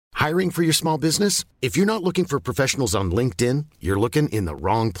Hiring for your small business? If you're not looking for professionals on LinkedIn, you're looking in the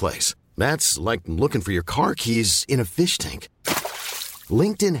wrong place. That's like looking for your car keys in a fish tank.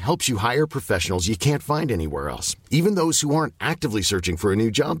 LinkedIn helps you hire professionals you can't find anywhere else, even those who aren't actively searching for a new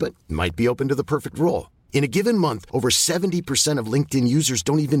job but might be open to the perfect role. In a given month, over 70% of LinkedIn users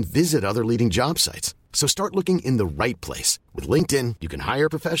don't even visit other leading job sites. So start looking in the right place. With LinkedIn, you can hire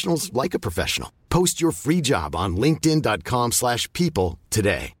professionals like a professional. Post your free job on linkedin.com/people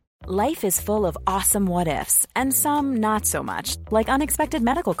today. Life is full of awesome what-ifs, and some not so much, like unexpected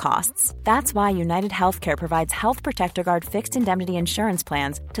medical costs. That's why United Healthcare provides Health Protector Guard fixed indemnity insurance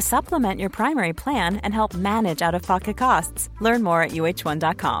plans to supplement your primary plan and help manage out-of-pocket costs. Learn more at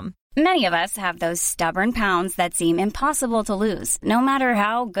uh1.com. Many of us have those stubborn pounds that seem impossible to lose, no matter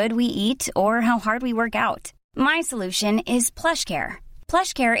how good we eat or how hard we work out. My solution is PlushCare.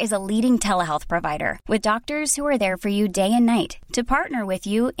 PlushCare is a leading telehealth provider with doctors who are there for you day and night to partner with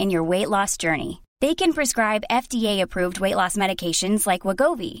you in your weight loss journey. They can prescribe FDA-approved weight loss medications like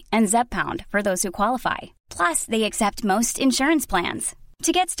Wegovy and Zepbound for those who qualify. Plus, they accept most insurance plans.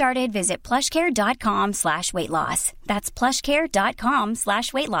 To get started, visit plushcare.com/weightloss. That's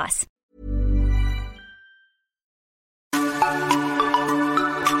plushcare.com/weightloss.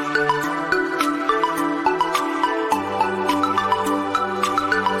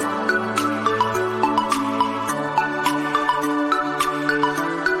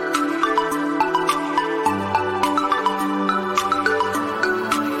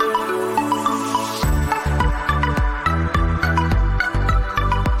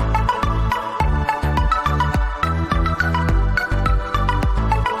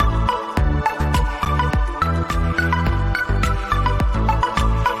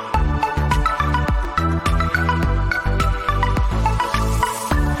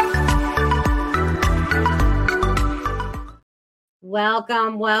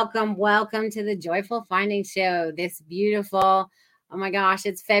 Welcome to the Joyful Finding Show. This beautiful, oh my gosh,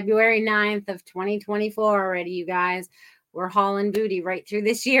 it's February 9th of 2024 already, you guys. We're hauling booty right through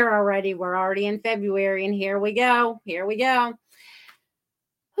this year already. We're already in February, and here we go.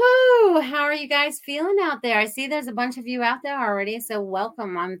 Woo, how are you guys feeling out there? I see there's a bunch of you out there already, so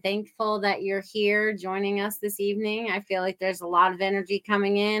welcome. I'm thankful that you're here joining us this evening. I feel like there's a lot of energy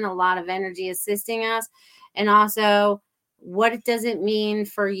coming in, a lot of energy assisting us, and also what does it mean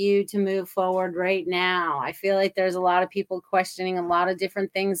for you to move forward right now? I feel like there's a lot of people questioning a lot of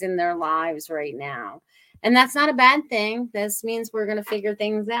different things in their lives right now. And that's not a bad thing. This means we're going to figure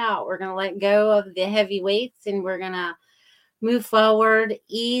things out. We're going to let go of the heavy weights, and we're going to move forward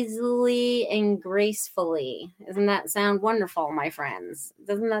easily and gracefully. Doesn't that sound wonderful, my friends?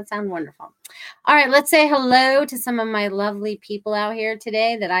 Doesn't that sound wonderful? All right, let's say hello to some of my lovely people out here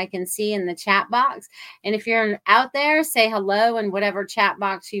today that I can see in the chat box. And if you're out there, say hello in whatever chat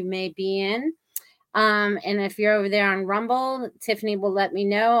box you may be in. And if you're over there on Rumble, Tiffany will let me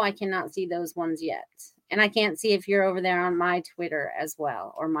know. I cannot see those ones yet. And I can't see if you're over there on my Twitter as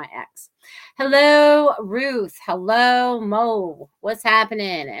well, or my X. Hello, Ruth. Hello, Mo. What's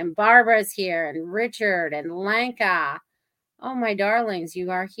happening? And Barbara's here, and Richard, and Lanka. Oh, my darlings,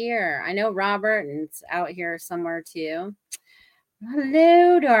 you are here. I know Robert is out here somewhere too.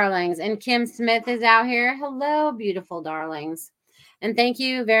 Hello, darlings. And Kim Smith is out here. Hello, beautiful darlings. And thank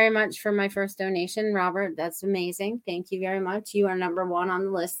you very much for my first donation, Robert. That's amazing. Thank you very much. You are number one on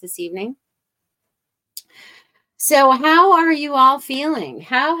the list this evening. So how are you all feeling?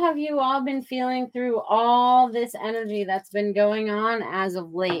 How have you all been feeling through all this energy that's been going on as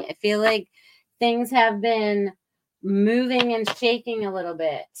of late? I feel like things have been moving and shaking a little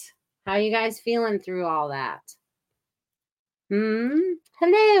bit. How are you guys feeling through all that?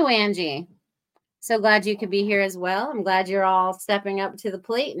 Hello, Angie. So glad you could be here as well. I'm glad you're all stepping up to the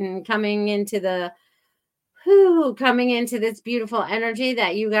plate and coming into this beautiful energy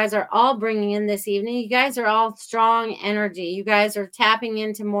that you guys are all bringing in this evening. You guys are all strong energy. You guys are tapping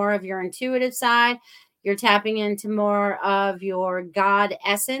into more of your intuitive side. You're tapping into more of your God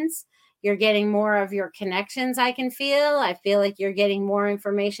essence. You're getting more of your connections, I can feel. I feel like you're getting more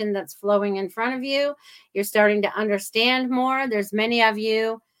information that's flowing in front of you. You're starting to understand more. There's many of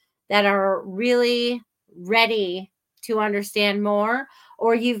you that are really ready to understand more,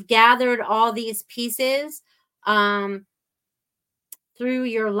 or you've gathered all these pieces through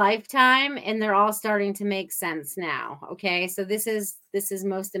your lifetime, and they're all starting to make sense now. Okay, so this is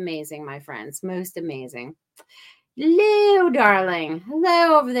most amazing, my friends. Most amazing. Hello, darling.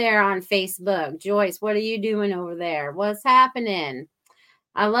 Hello over there on Facebook. Joyce, what are you doing over there? What's happening?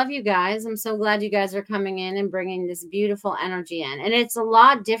 I love you guys. I'm so glad you guys are coming in and bringing this beautiful energy in. And it's a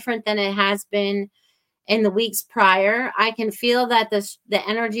lot different than it has been in the weeks prior. I can feel that the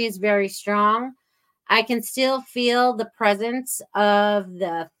energy is very strong. I can still feel the presence of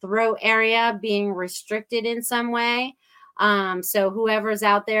the throat area being restricted in some way. So whoever's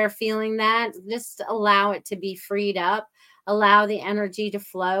out there feeling that, just allow it to be freed up. Allow the energy to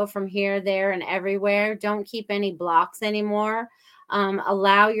flow from here, there, and everywhere. Don't keep any blocks anymore.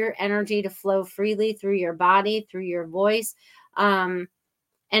 Allow your energy to flow freely through your body, through your voice, and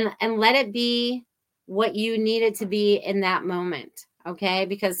let it be what you need it to be in that moment. Okay,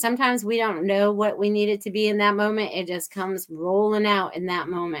 because sometimes we don't know what we need it to be in that moment. It just comes rolling out in that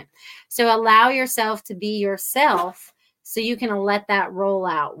moment. So allow yourself to be yourself so you can let that roll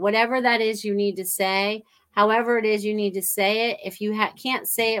out. Whatever that is you need to say, however it is you need to say it. If you can't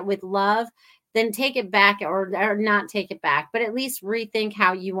say it with love, then take it back, or not take it back, but at least rethink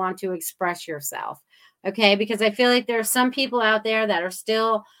how you want to express yourself. Okay, because I feel like there are some people out there that are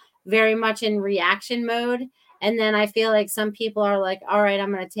still very much in reaction mode. And then I feel like some people are like, all right,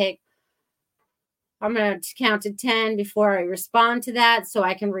 I'm going to count to 10 before I respond to that so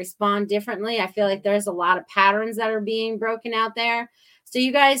I can respond differently. I feel like there's a lot of patterns that are being broken out there. So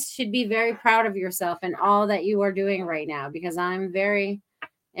you guys should be very proud of yourself and all that you are doing right now, because I'm very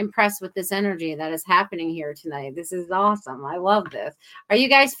impressed with this energy that is happening here tonight. This is awesome. I love this. Are you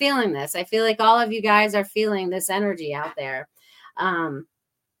guys feeling this? I feel like all of you guys are feeling this energy out there.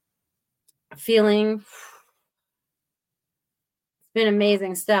 Feeling, it's been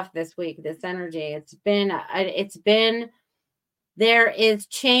amazing stuff this week, this energy. There is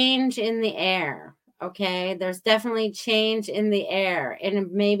change in the air. Okay, there's definitely change in the air, and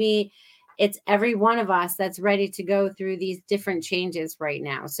maybe it's every one of us that's ready to go through these different changes right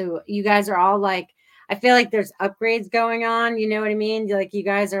now. So you guys are all like, I feel like there's upgrades going on. You know what I mean? Like you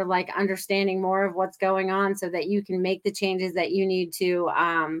guys are like understanding more of what's going on so that you can make the changes that you need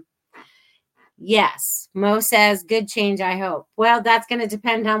to. Yes, Mo says good change, I hope. Well, that's going to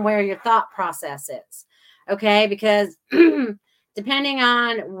depend on where your thought process is. Okay, because depending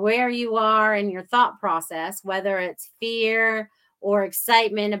on where you are in your thought process, whether it's fear or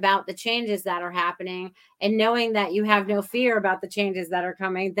excitement about the changes that are happening, and knowing that you have no fear about the changes that are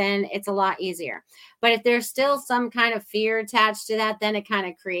coming, then it's a lot easier. But if there's still some kind of fear attached to that, then it kind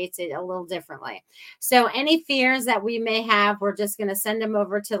of creates it a little differently. So any fears that we may have, we're just going to send them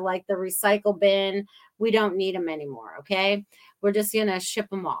over to like the recycle bin. We don't need them anymore. Okay. We're just going to ship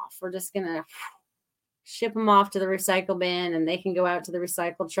them off. We're just going to ship them off to the recycle bin, and they can go out to the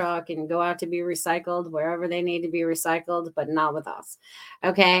recycle truck and go out to be recycled wherever they need to be recycled, but not with us.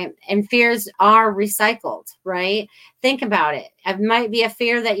 Okay. And fears are recycled, right? Think about it. It might be a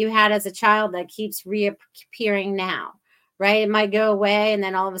fear that you had as a child that keeps reappearing now, right? It might go away and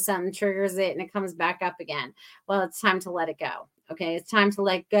then all of a sudden triggers it and it comes back up again. Well, it's time to let it go. Okay, it's time to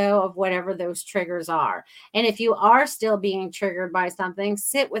let go of whatever those triggers are. And if you are still being triggered by something,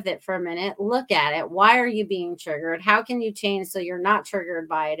 sit with it for a minute, look at it. Why are you being triggered? How can you change so you're not triggered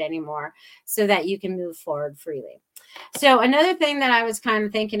by it anymore so that you can move forward freely? So another thing that I was kind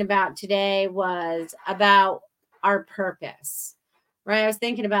of thinking about today was about our purpose, right? I was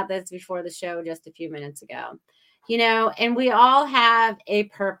thinking about this before the show just a few minutes ago. You know, and we all have a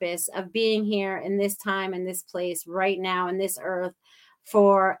purpose of being here in this time, in this place right now, in this earth,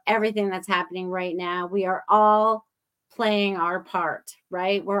 for everything that's happening right now. We are all playing our part,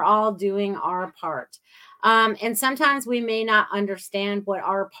 right? We're all doing our part. And sometimes we may not understand what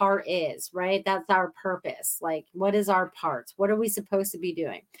our part is, right? That's our purpose. Like, what is our part? What are we supposed to be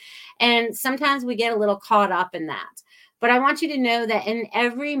doing? And sometimes we get a little caught up in that. But I want you to know that in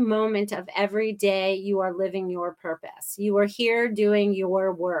every moment of every day, you are living your purpose. You are here doing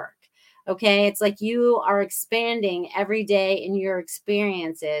your work. Okay. It's like you are expanding every day in your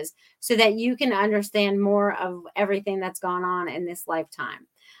experiences so that you can understand more of everything that's gone on in this lifetime.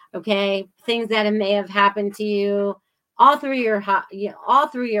 Okay. Things that may have happened to you all through your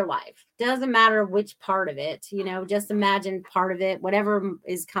life. Doesn't matter which part of it, you know, just imagine part of it, whatever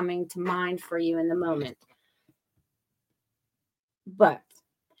is coming to mind for you in the moment. But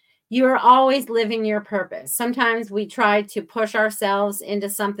you are always living your purpose. Sometimes we try to push ourselves into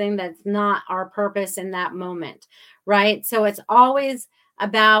something that's not our purpose in that moment, right? So it's always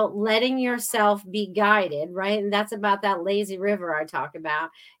about letting yourself be guided, right? And that's about that lazy river I talk about,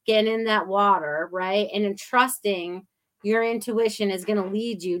 getting in that water, right? And trusting your intuition is going to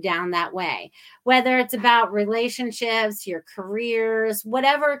lead you down that way, whether it's about relationships, your careers,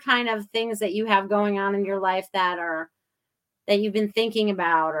 whatever kind of things that you have going on in your life that you've been thinking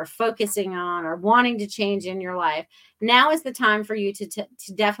about or focusing on or wanting to change in your life. Now is the time for you to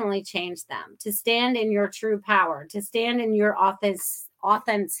definitely change them, to stand in your true power, to stand in your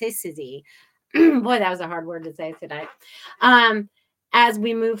authenticity, Boy, that was a hard word to say today. As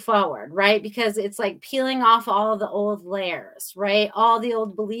we move forward, right? Because it's like peeling off all the old layers, right? All the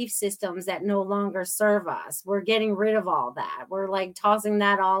old belief systems that no longer serve us. We're getting rid of all that. We're like tossing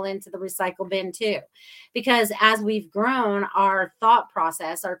that all into the recycle bin too. Because as we've grown, our thought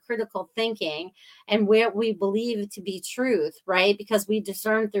process, our critical thinking, and where we believe to be truth, right? Because we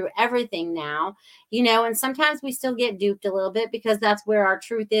discern through everything now, and sometimes we still get duped a little bit because that's where our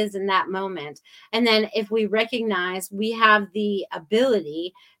truth is in that moment. And then if we recognize we have the ability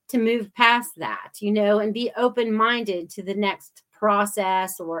to move past that, and be open-minded to the next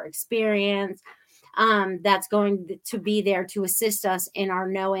process or experience that's going to be there to assist us in our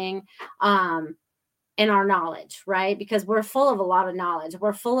knowing, in our knowledge, right? Because we're full of a lot of knowledge.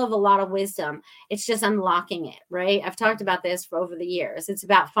 We're full of a lot of wisdom. It's just unlocking it, right? I've talked about this for over the years. It's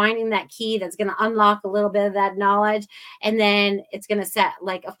about finding that key that's going to unlock a little bit of that knowledge. And then it's going to set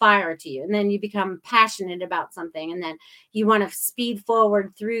like a fire to you. And then you become passionate about something. And then you want to speed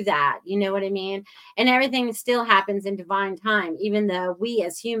forward through that. You know what I mean? And everything still happens in divine time, even though we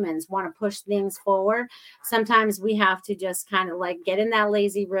as humans want to push things forward. Sometimes we have to just kind of like get in that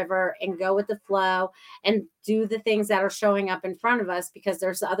lazy river and go with the flow and do the things that are showing up in front of us, because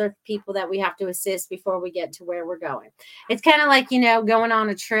there's other people that we have to assist before we get to where we're going. It's kind of like, going on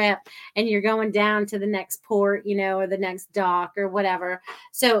a trip and you're going down to the next port, or the next dock or whatever.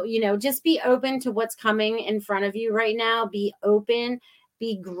 So, just be open to what's coming in front of you right now. Be open.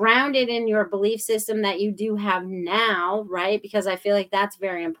 Be grounded in your belief system that you do have now, right? Because I feel like that's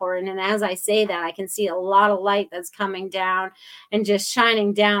very important. And as I say that, I can see a lot of light that's coming down and just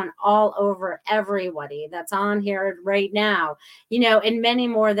shining down all over everybody that's on here right now, and many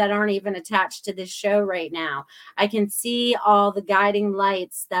more that aren't even attached to this show right now. I can see all the guiding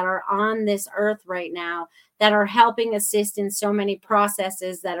lights that are on this earth right now that are helping assist in so many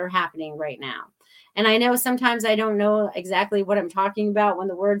processes that are happening right now. And I know sometimes I don't know exactly what I'm talking about when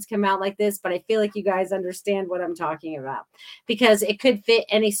the words come out like this, but I feel like you guys understand what I'm talking about, because it could fit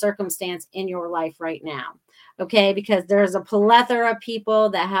any circumstance in your life right now. Okay, because there's a plethora of people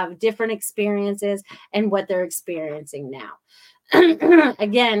that have different experiences and what they're experiencing now.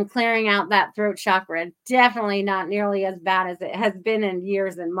 Again, clearing out that throat chakra, definitely not nearly as bad as it has been in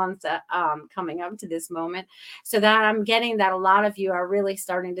years and months coming up to this moment. So that I'm getting that a lot of you are really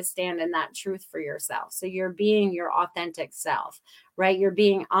starting to stand in that truth for yourself. So you're being your authentic self, right? You're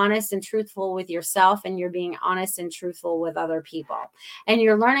being honest and truthful with yourself, and you're being honest and truthful with other people. And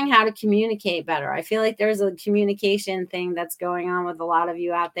you're learning how to communicate better. I feel like there's a communication thing that's going on with a lot of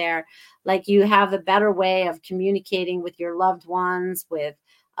you out there. Like you have a better way of communicating with your loved ones, with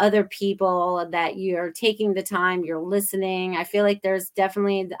other people, that you're taking the time, you're listening. I feel like there's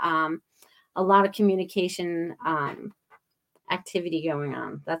definitely a lot of communication activity going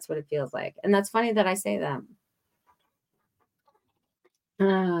on. That's what it feels like. And that's funny that I say that.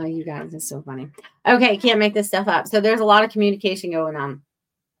 Oh, you guys, it's so funny. Okay, can't make this stuff up. So there's a lot of communication going on.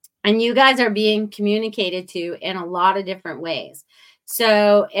 And you guys are being communicated to in a lot of different ways.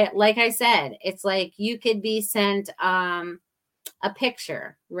 So like I said, it's like you could be sent a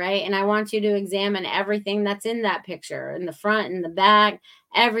picture, right? And I want you to examine everything that's in that picture, in the front and the back,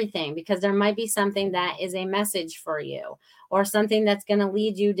 everything, because there might be something that is a message for you, or something that's going to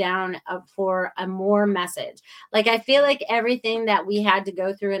lead you down for a more message. Like, I feel like everything that we had to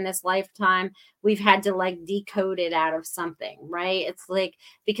go through in this lifetime, we've had to like decode it out of something, right? It's like,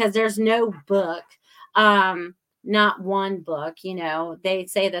 because there's no book, not one book, they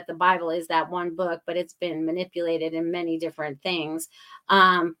say that the Bible is that one book, but it's been manipulated in many different things.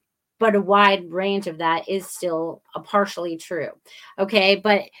 But a wide range of that is still partially true. Okay.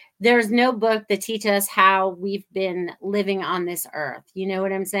 But there's no book that teaches us how we've been living on this earth. You know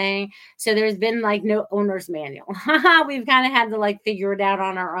what I'm saying? So there's been like no owner's manual. We've kind of had to like figure it out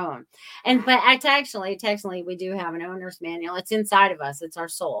on our own. But technically, we do have an owner's manual. It's inside of us. It's our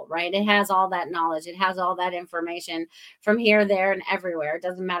soul, right? It has all that knowledge. It has all that information from here, there, and everywhere. It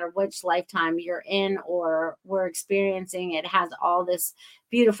doesn't matter which lifetime you're in or we're experiencing. It has all this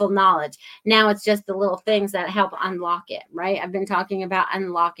beautiful knowledge. Now it's just the little things that help unlock it, right? I've been talking about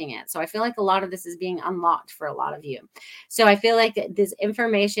unlocking it. So I feel like a lot of this is being unlocked for a lot of you. So I feel like this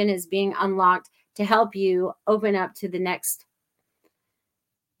information is being unlocked to help you open up to the next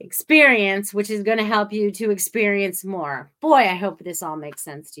experience, which is going to help you to experience more. Boy, I hope this all makes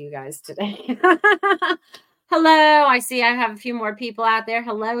sense to you guys today. Hello. I see I have a few more people out there.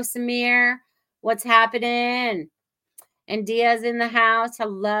 Hello, Samir. What's happening? And Dia's in the house.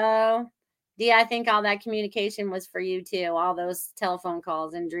 Hello. Dia, I think all that communication was for you too. All those telephone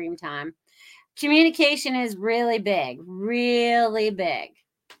calls in dream time. Communication is really big, really big.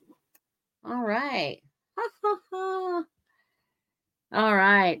 All right. All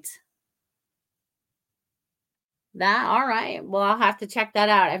right. All right. Well, I'll have to check that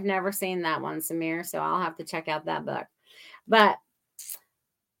out. I've never seen that one, Samir, so I'll have to check out that book. But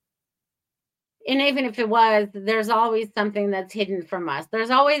and even if it was, there's always something that's hidden from us.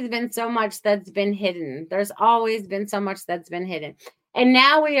 There's always been so much that's been hidden. There's always been so much that's been hidden. And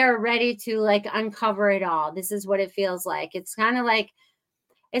now we are ready to like uncover it all. This is what it feels like. It's kind of like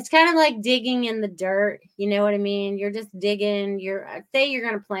digging in the dirt. You know what I mean? You're just digging. Say you're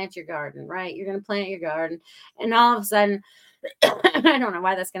going to plant your garden, right? You're going to plant your garden, and all of a sudden, I don't know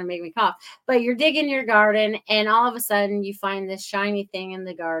why that's going to make me cough, but you're digging your garden, and all of a sudden, you find this shiny thing in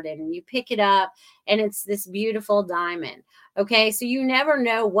the garden, and you pick it up, and it's this beautiful diamond. Okay, so you never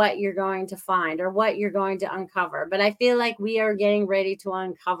know what you're going to find or what you're going to uncover, but I feel like we are getting ready to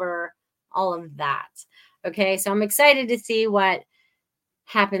uncover all of that. Okay, so I'm excited to see what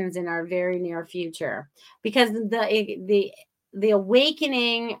happens in our very near future because the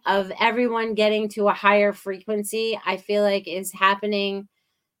awakening of everyone getting to a higher frequency, I feel like is happening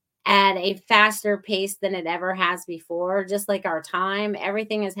at a faster pace than it ever has before. Just like our time,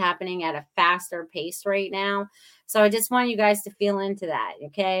 everything is happening at a faster pace right now. So I just want you guys to feel into that.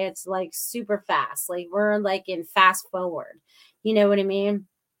 Okay, it's like super fast, like we're like in fast forward, you know what I mean?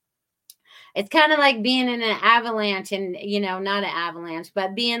 It's kind of like being in an avalanche and, not an avalanche,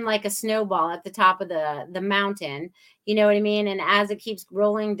 but being like a snowball at the top of the mountain. You know what I mean? And as it keeps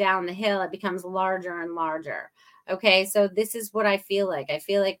rolling down the hill, it becomes larger and larger. Okay, so this is what I feel like. I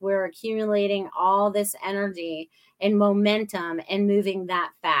feel like we're accumulating all this energy and momentum and moving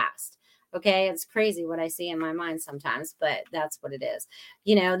that fast. Okay, it's crazy what I see in my mind sometimes, but that's what it is.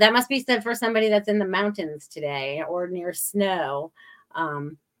 That must be said for somebody that's in the mountains today or near snow.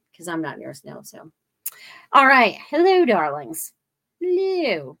 Because I'm not near snow. So, all right. Hello, darlings.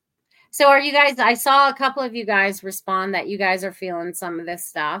 Hello. So, are you guys? I saw a couple of you guys respond that you guys are feeling some of this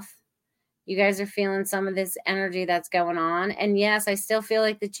stuff. You guys are feeling some of this energy that's going on. And yes, I still feel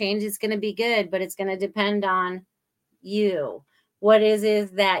like the change is going to be good, but it's going to depend on you. What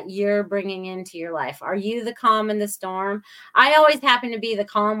is that you're bringing into your life? Are you the calm in the storm? I always happen to be the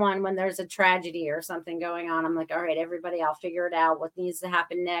calm one when there's a tragedy or something going on. I'm like, all right, everybody, I'll figure it out. What needs to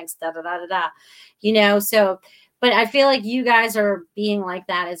happen next? Da da da da da. So, but I feel like you guys are being like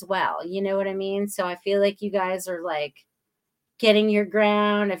that as well. You know what I mean? So I feel like you guys are like getting your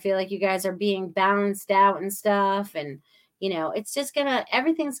ground. I feel like you guys are being balanced out and stuff. And it's just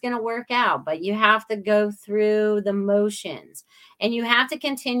everything's gonna work out, but you have to go through the motions and you have to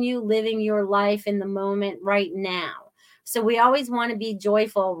continue living your life in the moment right now. So we always want to be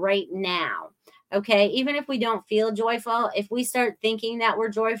joyful right now. Okay, even if we don't feel joyful, if we start thinking that we're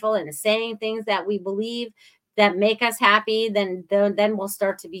joyful and saying things that we believe that make us happy, then we'll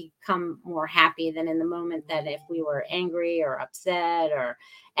start to become more happy than in the moment that if we were angry or upset or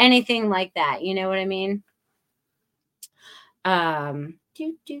anything like that. You know what I mean? Yeah,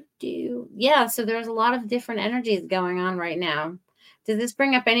 so there's a lot of different energies going on right now. Does this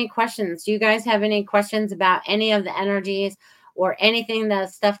bring up any questions? Do you guys have any questions about any of the energies or anything, the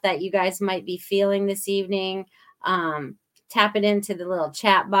stuff that you guys might be feeling this evening? Tap it into the little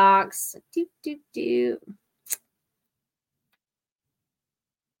chat box.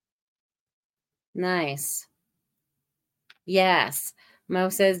 Nice. Yes. Mo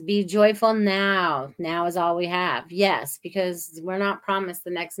says, be joyful now. Now is all we have. Yes, because we're not promised the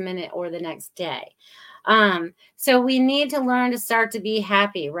next minute or the next day. So we need to learn to start to be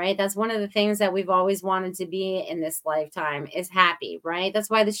happy, right? That's one of the things that we've always wanted to be in this lifetime is happy, right? That's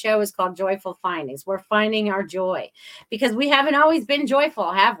why the show is called Joyful Findings. We're finding our joy because we haven't always been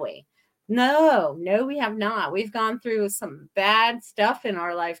joyful, have we? No, we have not. We've gone through some bad stuff in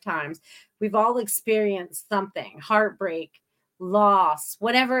our lifetimes. We've all experienced something, heartbreak, loss,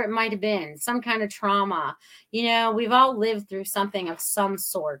 whatever it might have been, some kind of trauma. We've all lived through something of some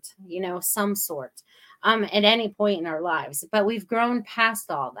sort, some sort at any point in our lives, but we've grown past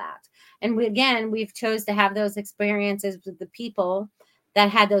all that. And we've chose to have those experiences with the people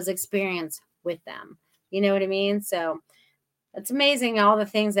that had those experiences with them. You know what I mean? So it's amazing all the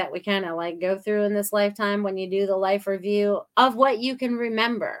things that we kind of like go through in this lifetime when you do the life review of what you can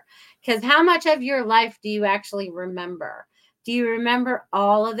remember. Because how much of your life do you actually remember? Do you remember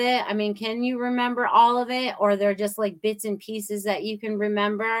all of it? I mean, can you remember all of it? Or they're just like bits and pieces that you can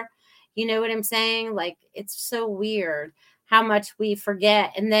remember? You know what I'm saying? Like, it's so weird how much we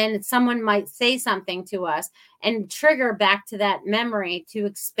forget. And then someone might say something to us and trigger back to that memory to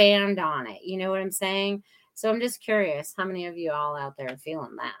expand on it. You know what I'm saying? So I'm just curious, how many of you all out there are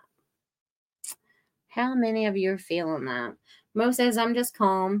feeling that? How many of you are feeling that? Mo says, I'm just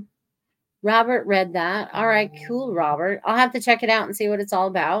calm. Robert read that. All right, cool, Robert. I'll have to check it out and see what it's all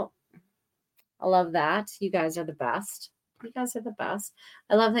about. I love that. You guys are the best. You guys are the best.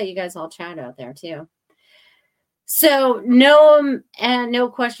 I love that you guys all chat out there too. So no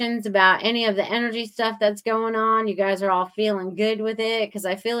questions about any of the energy stuff that's going on. You guys are all feeling good with it because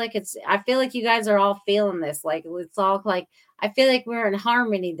I feel like you guys are all feeling this. Like it's all like I feel like we're in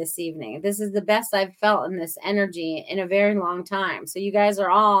harmony this evening. This is the best I've felt in this energy in a very long time. So you guys are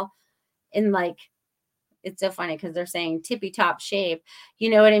all in like it's so funny because they're saying tippy top shape. You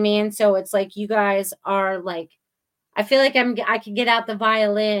know what I mean? So it's like you guys are like I feel like I could get out the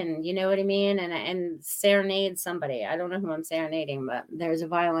violin, you know what I mean, and serenade somebody. I don't know who I'm serenading, but there's a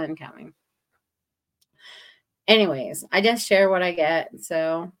violin coming. Anyways, I just share what I get,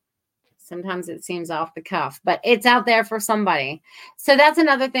 so sometimes it seems off the cuff, but it's out there for somebody. So that's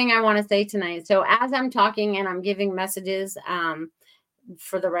another thing I want to say tonight. So as I'm talking and I'm giving messages,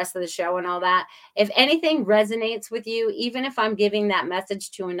 for the rest of the show and all that. If anything resonates with you, even if I'm giving that message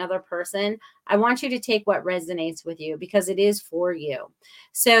to another person, I want you to take what resonates with you because it is for you.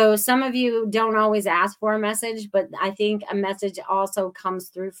 So some of you don't always ask for a message, but I think a message also comes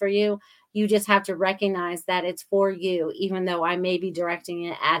through for you. You just have to recognize that it's for you, even though I may be directing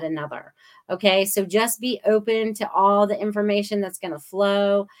it at another. Okay, so just be open to all the information that's going to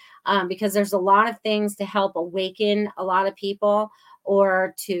flow because there's a lot of things to help awaken a lot of people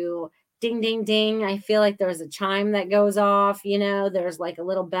or to ding, ding, ding. I feel like there's a chime that goes off, you know, there's like a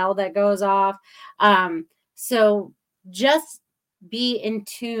little bell that goes off. So just be in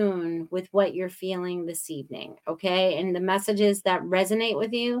tune with what you're feeling this evening. Okay. And the messages that resonate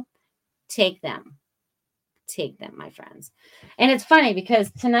with you, take them, my friends. And it's funny because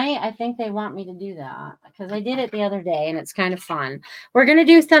tonight I think they want me to do that because I did it the other day and it's kind of fun. We're going to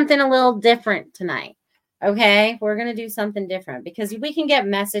do something a little different tonight. Okay, we're going to do something different because we can get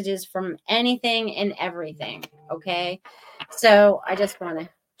messages from anything and everything. Okay, so I just want to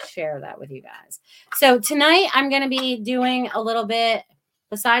share that with you guys. So tonight I'm going to be doing a little bit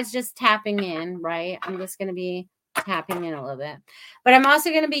besides just tapping in, right? I'm just going to be tapping in a little bit, but I'm also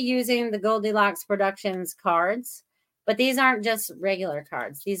going to be using the Goldilocks Productions cards. But these aren't just regular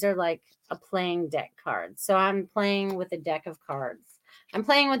cards. These are like a playing deck cards. So I'm playing with a deck of cards. I'm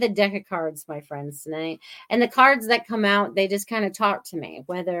playing with a deck of cards, my friends, tonight. And the cards that come out, they just kind of talk to me,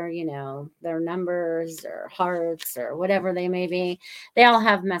 whether, you know, they're numbers or hearts or whatever they may be. They all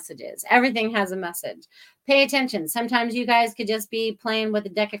have messages. Everything has a message. Pay attention. Sometimes you guys could just be playing with a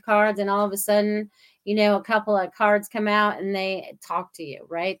deck of cards and all of a sudden, you know, a couple of cards come out and they talk to you,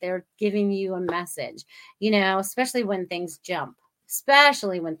 right? They're giving you a message, you know, especially when things jump. So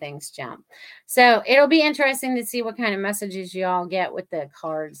it'll be interesting to see what kind of messages you all get with the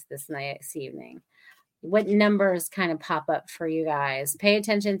cards this evening. What numbers kind of pop up for you guys. Pay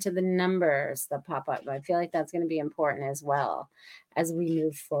attention to the numbers that pop up. I feel like that's going to be important as well as we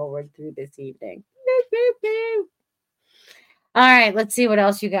move forward through this evening. All right, let's see what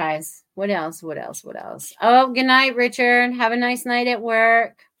else, you guys. What else? Oh, good night, Richard. Have a nice night at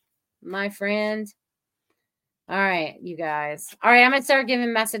work, my friend. All right, you guys. All right, I'm going to start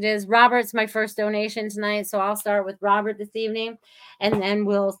giving messages. Robert's my first donation tonight, so I'll start with Robert this evening, and then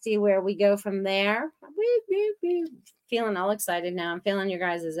we'll see where we go from there. Feeling all excited now. I'm feeling your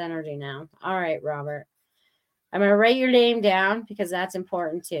guys' energy now. All right, Robert. I'm going to write your name down because that's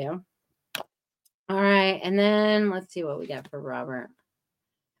important too. All right, and then let's see what we got for Robert.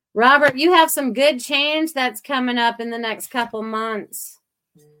 Robert, you have some good change that's coming up in the next couple months.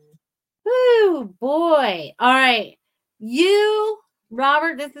 Woo, boy. All right. You,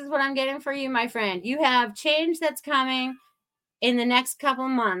 Robert, this is what I'm getting for you, my friend. You have change that's coming in the next couple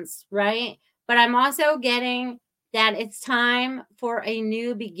months, right? But I'm also getting that it's time for a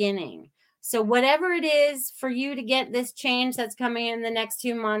new beginning. So whatever it is for you to get this change that's coming in the next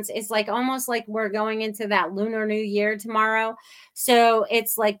 2 months, it's like almost like we're going into that Lunar New Year tomorrow. So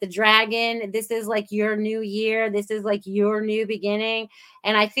it's like the dragon. This is like your new year. This is like your new beginning.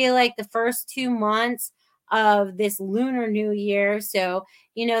 And I feel like the first 2 months of this Lunar New Year, so,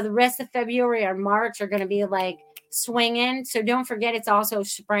 you know, the rest of February or March are going to be like swinging. So don't forget it's also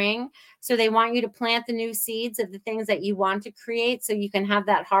spring. So they want you to plant the new seeds of the things that you want to create so you can have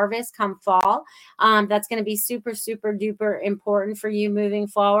that harvest come fall. That's going to be super, super duper important for you moving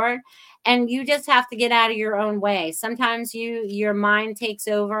forward. And you just have to get out of your own way. Sometimes your mind takes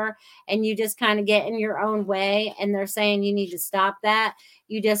over and you just kind of get in your own way. And they're saying you need to stop that.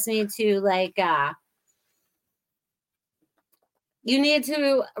 You just need to you need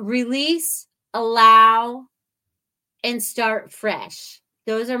to release, allow, and start fresh.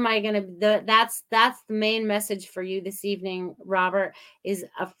 Those are that's the main message for you this evening, Robert, is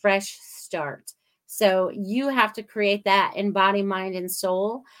a fresh start. So you have to create that in body, mind, and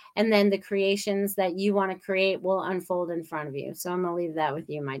soul. And then the creations that you want to create will unfold in front of you. So I'm going to leave that with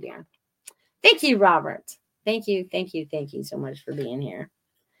you, my dear. Thank you, Robert. Thank you so much for being here.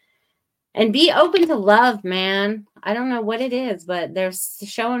 And be open to love, man. I don't know what it is, but they're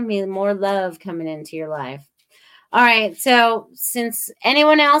showing me more love coming into your life. All right. So since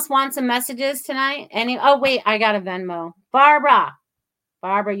anyone else wants some messages tonight, oh, wait, I got a Venmo. Barbara,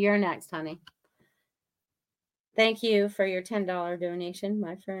 you're next, honey. Thank you for your $10 donation,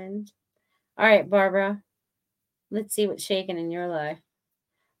 my friend. All right, Barbara, let's see what's shaking in your life.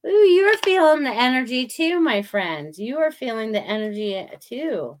 Ooh, you're feeling the energy too, my friend. You are feeling the energy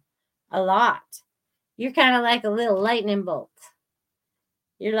too. A lot. You're kind of like a little lightning bolt.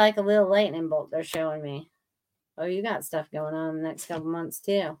 You're like a little lightning bolt, they're showing me. Oh, you got stuff going on in the next couple months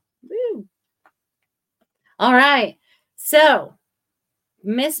too. Woo. All right. So,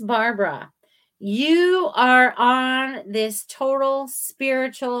 Miss Barbara, you are on this total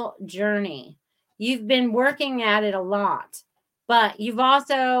spiritual journey. You've been working at it a lot, but you've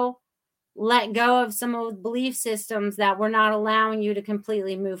also let go of some of the belief systems that were not allowing you to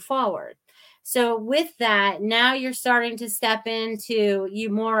completely move forward. So with that, now you're starting to step into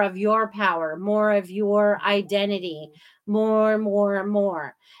more of your power, more of your identity,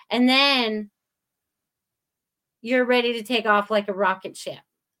 more. And then you're ready to take off like a rocket ship.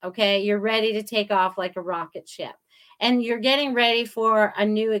 Okay. You're ready to take off like a rocket ship. And you're getting ready for a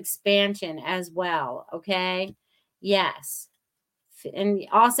new expansion as well. Okay. Yes. And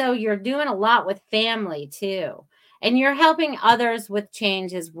also you're doing a lot with family too. And you're helping others with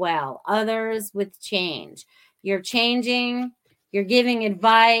change as well. Others with change. You're changing. You're giving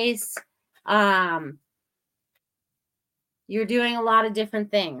advice. You're doing a lot of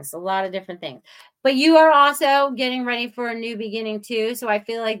different things. But you are also getting ready for a new beginning too. So I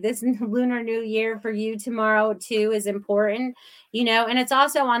feel like this Lunar New Year for you tomorrow too is important, and it's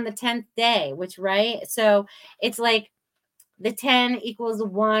also on the 10th day, right? So it's like the 10 equals a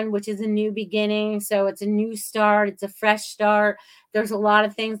 1, which is a new beginning. So it's a new start. It's a fresh start. There's a lot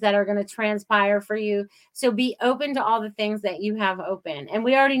of things that are going to transpire for you. So be open to all the things that you have open. And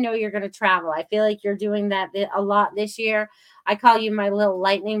we already know you're going to travel. I feel like you're doing that a lot this year. I call you my little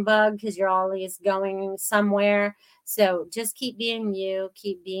lightning bug because you're always going somewhere. So just keep being you,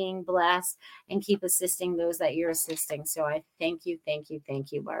 keep being blessed, and keep assisting those that you're assisting. So I thank you,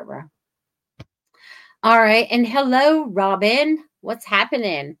 Barbara. All right. And hello, Robin. What's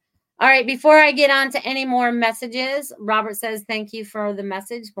happening? All right. Before I get on to any more messages, Robert says, thank you for the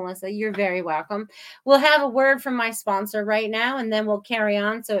message. Melissa, you're very welcome. We'll have a word from my sponsor right now, and then we'll carry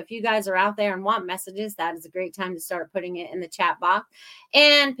on. So if you guys are out there and want messages, that is a great time to start putting it in the chat box.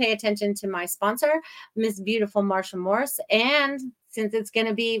 And pay attention to my sponsor, Miss Beautiful Marsha Morse. And since it's going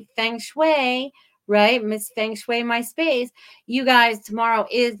to be Feng Shui, right? Miss Feng Shui, my space. You guys, tomorrow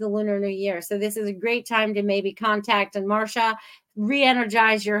is the Lunar New Year. So this is a great time to maybe contact Marsha,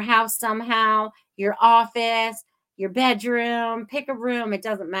 re-energize your house somehow, your office, your bedroom, pick a room. It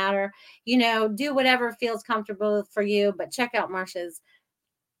doesn't matter. Do whatever feels comfortable for you, but check out Marsha's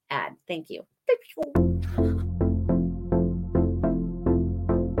ad. Thank you.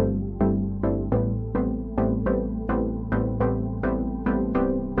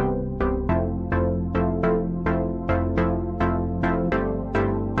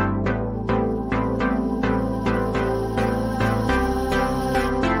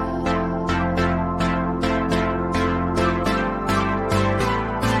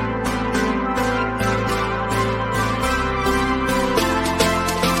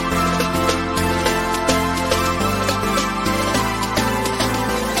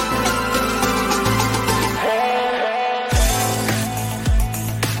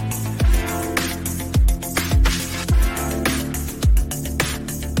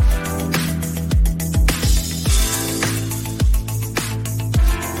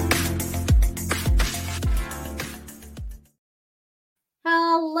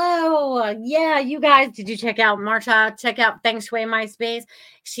 Yeah, you guys, did you check out Marsha? Check out Feng Shui My Space.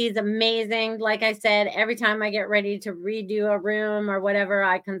 She's amazing. Like I said, every time I get ready to redo a room or whatever,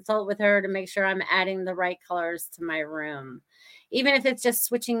 I consult with her to make sure I'm adding the right colors to my room. Even if it's just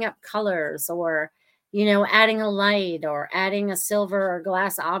switching up colors or, adding a light or adding a silver or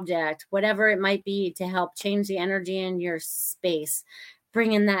glass object, whatever it might be to help change the energy in your space.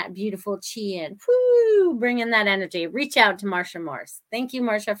 Bringing that beautiful chi in. Woo! Bringing that energy. Reach out to Marsha Morse. Thank you,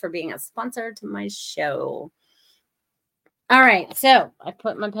 Marsha, for being a sponsor to my show. All right. So I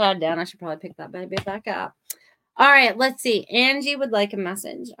put my pad down. I should probably pick that baby back up. All right, let's see. Angie would like a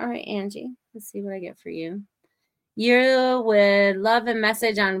message. All right, Angie, let's see what I get for you. You would love a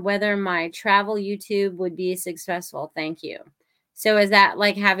message on whether my travel YouTube would be successful. Thank you. So is that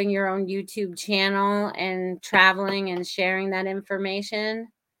like having your own YouTube channel and traveling and sharing that information?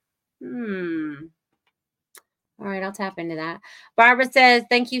 All right, I'll tap into that. Barbara says,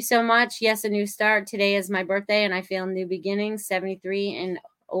 thank you so much. Yes, a new start. Today is my birthday and I feel new beginnings. 73 and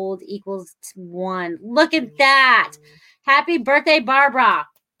old equals 1. Look at that. Happy birthday, Barbara.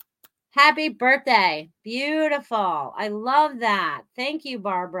 Happy birthday. Beautiful. I love that. Thank you,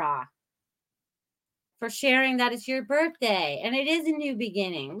 Barbara, for sharing that it's your birthday and it is a new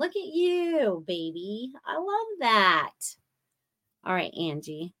beginning. Look at you, baby. I love that. All right,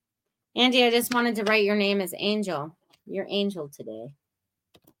 Angie. Angie, I just wanted to write your name as Angel. You're Angel today.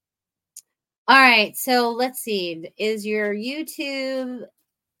 All right, so let's see. Is your YouTube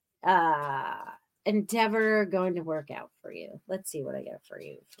endeavor going to work out for you? Let's see what I get for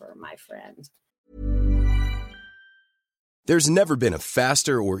you, for my friend. There's never been a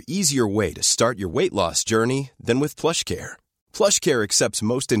faster or easier way to start your weight loss journey than with PlushCare. PlushCare accepts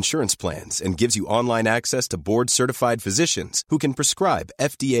most insurance plans and gives you online access to board-certified physicians who can prescribe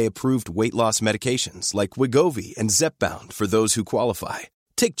FDA-approved weight loss medications like Wegovy and Zepbound for those who qualify.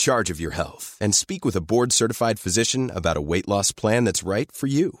 Take charge of your health and speak with a board-certified physician about a weight loss plan that's right for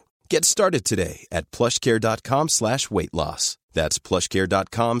you. Get started today at plushcare.com/weight loss. That's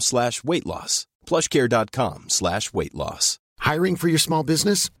plushcare.com/weight loss. plushcare.com/weight loss. Hiring for your small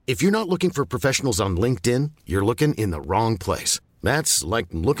business? If you're not looking for professionals on LinkedIn, you're looking in the wrong place. That's like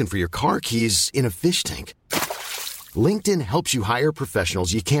looking for your car keys in a fish tank. LinkedIn helps you hire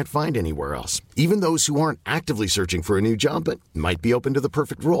professionals you can't find anywhere else, even those who aren't actively searching for a new job but might be open to the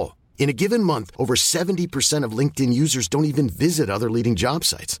perfect role. In a given month, over 70% of LinkedIn users don't even visit other leading job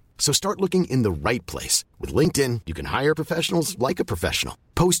sites. So start looking in the right place. With LinkedIn, you can hire professionals like a professional.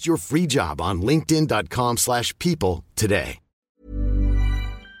 Post your free job on linkedin.com/people today.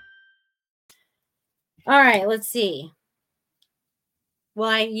 All right, let's see.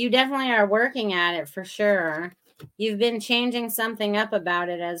 Well, you definitely are working at it for sure. You've been changing something up about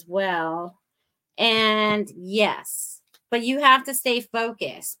it as well. And yes, but you have to stay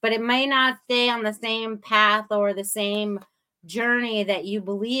focused. But it may not stay on the same path or the same journey that you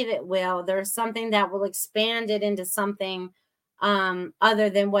believe it will. There's something that will expand it into something other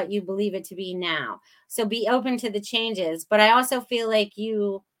than what you believe it to be now. So be open to the changes. But I also feel like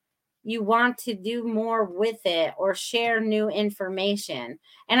you want to do more with it or share new information.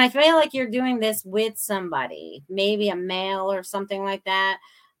 And I feel like you're doing this with somebody, maybe a male or something like that.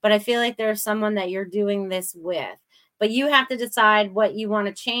 But I feel like there's someone that you're doing this with. But you have to decide what you want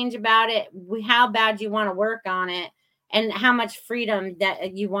to change about it, how bad you want to work on it, and how much freedom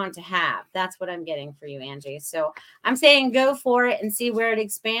that you want to have. That's what I'm getting for you, Angie. So I'm saying go for it and see where it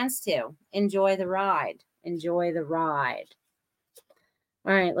expands to. Enjoy the ride. Enjoy the ride.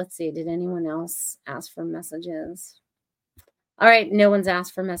 All right, let's see. Did anyone else ask for messages? All right, no one's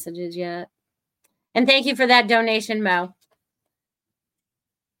asked for messages yet. And thank you for that donation, Mo.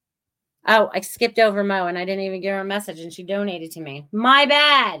 Oh, I skipped over Mo and I didn't even give her a message and she donated to me. My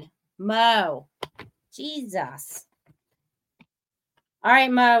bad, Mo. Jesus. All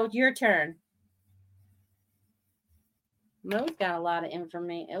right, Mo, your turn. Mo's got a lot of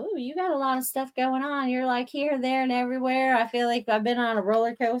information. Oh, you got a lot of stuff going on. You're like here, there, and everywhere. I feel like I've been on a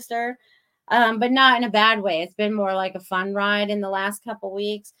roller coaster, but not in a bad way. It's been more like a fun ride in the last couple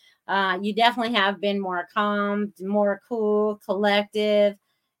weeks. You definitely have been more calm, more cool, collective,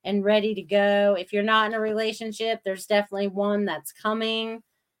 and ready to go. If you're not in a relationship, there's definitely one that's coming.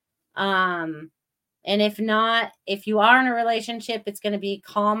 And if not, if you are in a relationship, it's going to be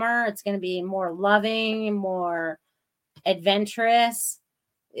calmer. It's going to be more loving, more adventurous.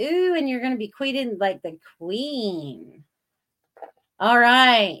 Ooh, and you're going to be queened like the queen. All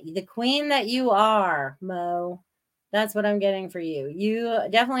right. The queen that you are, Mo. That's what I'm getting for you. You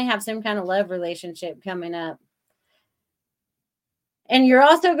definitely have some kind of love relationship coming up. And you're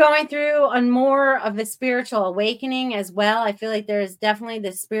also going through a more of a spiritual awakening as well. I feel like there's definitely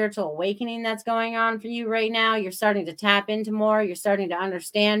this spiritual awakening that's going on for you right now. You're starting to tap into more. You're starting to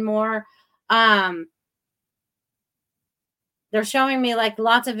understand more. They're showing me like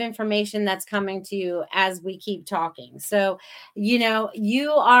lots of information that's coming to you as we keep talking. So,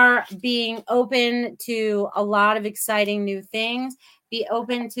 you are being open to a lot of exciting new things. Be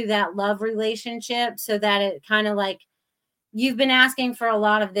open to that love relationship so that it kind of like, you've been asking for a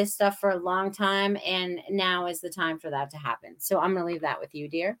lot of this stuff for a long time, and now is the time for that to happen. So I'm going to leave that with you,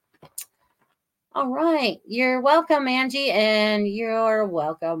 dear. All right. You're welcome, Angie, and you're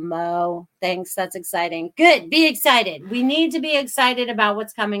welcome, Mo. Thanks. That's exciting. Good. Be excited. We need to be excited about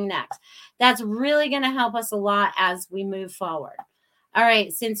what's coming next. That's really going to help us a lot as we move forward. All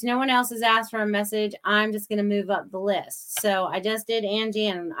right. Since no one else has asked for a message, I'm just going to move up the list. So I just did Angie,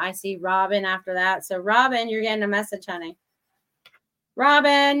 and I see Robin after that. So, Robin, you're getting a message, honey.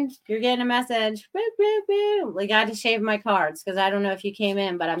 Robin, you're getting a message. Woo, woo, woo. We got to shave my cards because I don't know if you came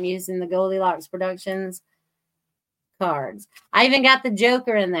in, but I'm using the Goldilocks Productions cards. I even got the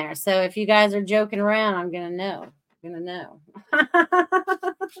Joker in there. So if you guys are joking around, I'm going to know. I'm going to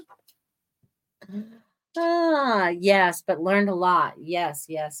know. Yes, but learned a lot. Yes,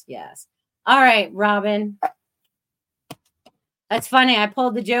 yes, yes. All right, Robin. That's funny. I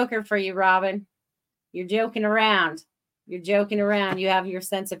pulled the Joker for you, Robin. You're joking around. You're joking around. You have your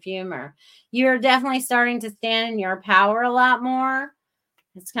sense of humor. You're definitely starting to stand in your power a lot more.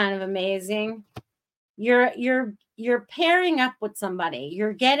 It's kind of amazing. You're pairing up with somebody.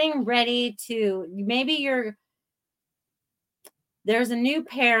 You're getting ready to there's a new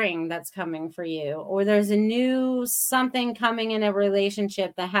pairing that's coming for you, or there's a new something coming in a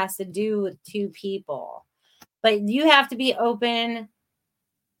relationship that has to do with two people. But you have to be open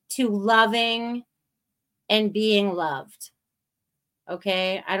to loving and being loved.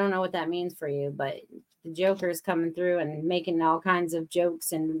 Okay, I don't know what that means for you, but the Joker is coming through and making all kinds of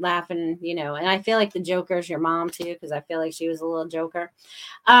jokes and laughing, and I feel like the Joker is your mom too, because I feel like she was a little Joker.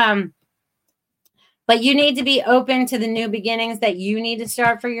 But you need to be open to the new beginnings that you need to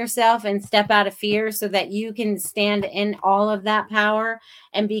start for yourself and step out of fear so that you can stand in all of that power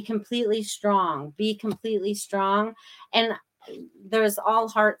and be completely strong. Be completely strong. And there's all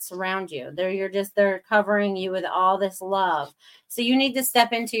hearts around you. They're covering you with all this love. So you need to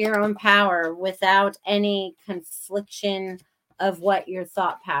step into your own power without any confliction of what your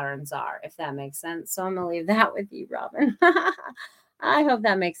thought patterns are, if that makes sense. So I'm going to leave that with you, Robin. I hope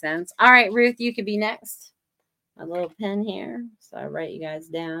that makes sense. All right, Ruth, you could be next. A little pen here, so I write you guys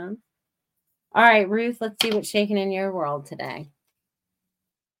down. All right, Ruth, let's see what's shaking in your world today.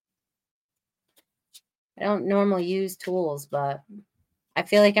 I don't normally use tools, but I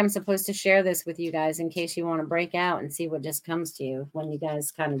feel like I'm supposed to share this with you guys in case you want to break out and see what just comes to you when you guys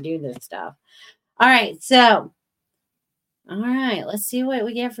kind of do this stuff. All right, let's see what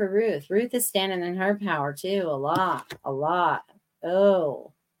we get for Ruth. Ruth is standing in her power too, a lot.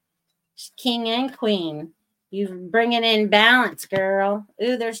 Oh, king and queen. You're bringing in balance, girl.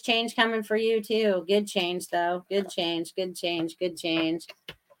 Ooh, there's change coming for you too. Good change, though. Good change.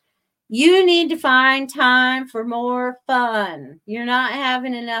 You need to find time for more fun. You're not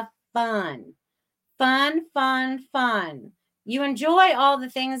having enough fun. Fun. You enjoy all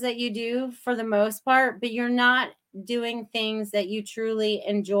the things that you do for the most part, but you're not doing things that you truly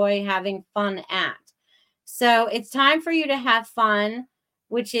enjoy having fun at. So it's time for you to have fun,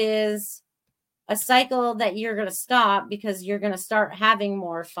 which is a cycle that you're going to stop because you're going to start having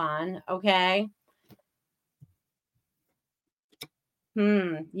more fun. Okay.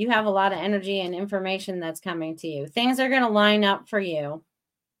 You have a lot of energy and information that's coming to you. Things are going to line up for you,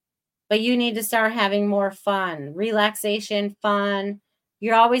 but you need to start having more fun, relaxation, fun.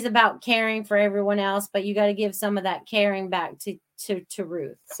 You're always about caring for everyone else, but you got to give some of that caring back to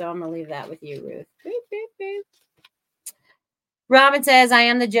Ruth. So I'm going to leave that with you, Ruth. Boop, boop, boop. Robin says, I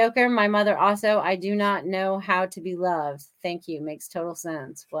am the Joker. My mother also. I do not know how to be loved. Thank you. Makes total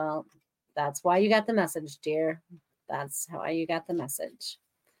sense. Well, that's why you got the message, dear. That's how you got the message.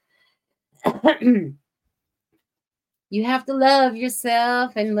 You have to love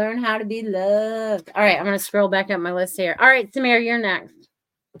yourself and learn how to be loved. All right, I'm going to scroll back up my list here. All right, Samir, you're next.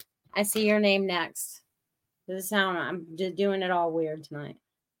 I see your name next. This is how I'm just doing it all weird tonight.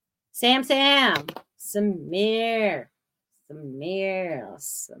 Samir.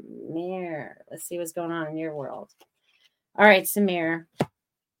 Let's see what's going on in your world. All right, Samir.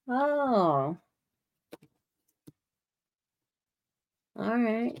 Oh. All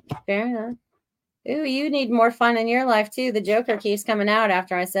right. Fair enough. Ooh, you need more fun in your life too. The Joker keeps coming out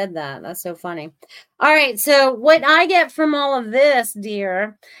after I said that. That's so funny. All right. So what I get from all of this,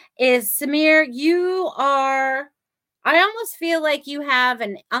 dear, is Samir, I almost feel like you have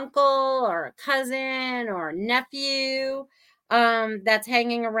an uncle or a cousin or a nephew that's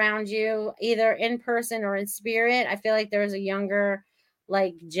hanging around you either in person or in spirit. I feel like there's a younger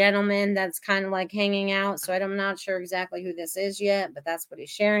gentleman that's kind of hanging out. So I'm not sure exactly who this is yet, but that's what he's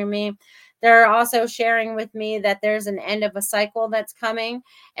sharing me. They're also sharing with me that there's an end of a cycle that's coming,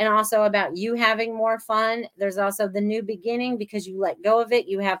 and also about you having more fun. There's also the new beginning because you let go of it.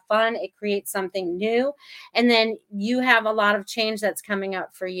 You have fun. It creates something new. And then you have a lot of change that's coming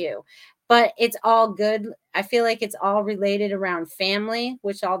up for you. but it's all good. I feel like it's all related around family,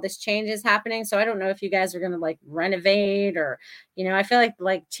 which all this change is happening. So I don't know if you guys are going to like renovate or, I feel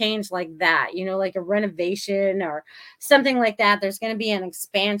like change like that, like a renovation or something like that. There's going to be an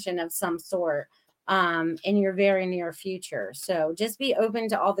expansion of some sort in your very near future. So just be open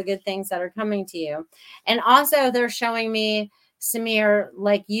to all the good things that are coming to you. And also they're showing me, Samir,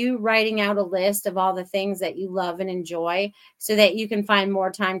 like you writing out a list of all the things that you love and enjoy so that you can find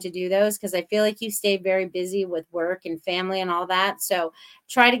more time to do those. Because I feel like you stay very busy with work and family and all that. So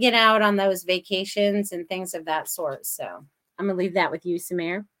try to get out on those vacations and things of that sort. So I'm going to leave that with you,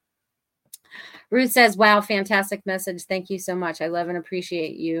 Samir. Ruth says, wow, fantastic message. Thank you so much. I love and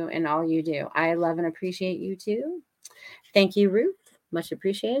appreciate you and all you do. I love and appreciate you too. Thank you, Ruth. Much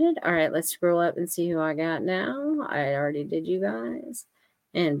appreciated. All right, let's scroll up and see who I got now. I already did you guys.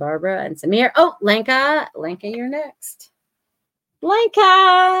 And Barbara and Samir. Oh, Lenka. Lenka, you're next.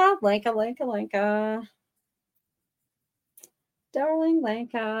 Lenka. Darling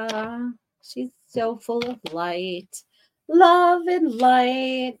Lenka. She's so full of light. Love and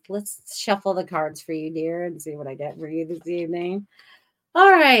light. Let's shuffle the cards for you, dear, and see what I get for you this evening.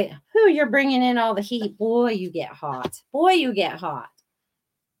 All right. You're bringing in all the heat. Boy, you get hot.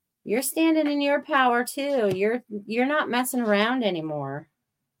 You're standing in your power too. You're not messing around anymore.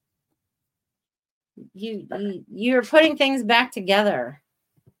 You're putting things back together.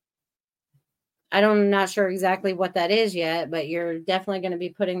 I'm not sure exactly what that is yet, but you're definitely going to be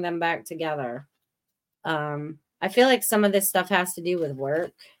putting them back together. I feel like some of this stuff has to do with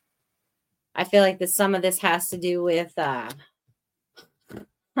work. I feel like some of this has to do with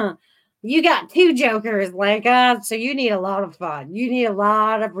you got two jokers, so you need a lot of fun. You need a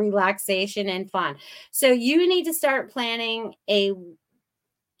lot of relaxation and fun. So you need to start planning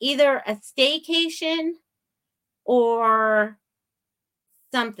either a staycation or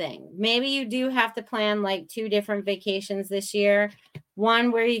something. Maybe you do have to plan like 2 different vacations this year.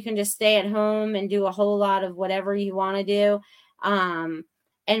 One where you can just stay at home and do a whole lot of whatever you want to do. And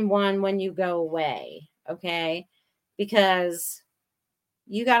one when you go away. Okay. Because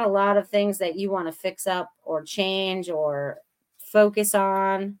you got a lot of things that you want to fix up or change or focus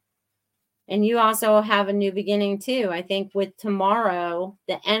on. And you also have a new beginning too. I think with tomorrow,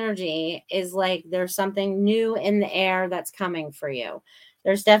 the energy is like there's something new in the air that's coming for you.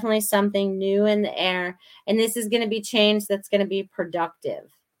 There's definitely something new in the air. And this is going to be change that's going to be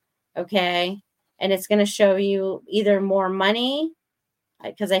productive. Okay. And it's going to show you either more money,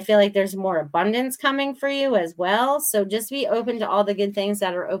 because I feel like there's more abundance coming for you as well. So just be open to all the good things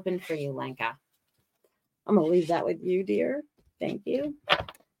that are open for you, Lenka. I'm going to leave that with you, dear. Thank you.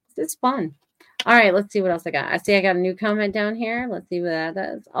 It's fun. All right, let's see what else I got. I see I got a new comment down here. Let's see what that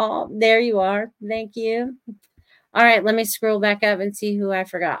is. Oh, there you are. Thank you. All right, let me scroll back up and see who I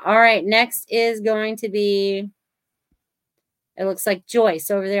forgot. All right, next is going to be, it looks like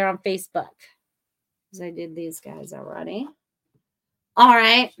Joyce over there on Facebook. Because I did these guys already. All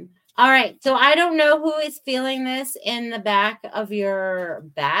right. So I don't know who is feeling this in the back of your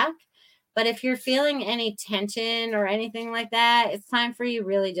back, but if you're feeling any tension or anything like that, it's time for you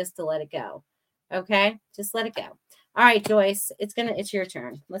really just to let it go. Okay? Just let it go. All right, Joyce, it's your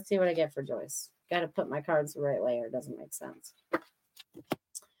turn. Let's see what I get for Joyce. Got to put my cards the right way or it doesn't make sense.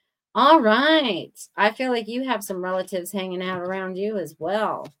 All right. I feel like you have some relatives hanging out around you as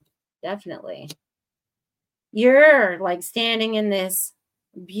well. Definitely. You're like standing in this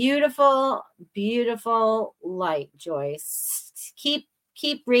beautiful, beautiful light, Joyce. Keep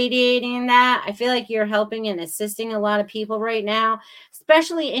radiating that. I feel like you're helping and assisting a lot of people right now,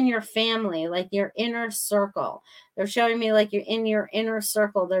 especially in your family, like your inner circle. They're showing me like you're in your inner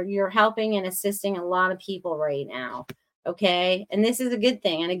circle. You're helping and assisting a lot of people right now. Okay. And this is a good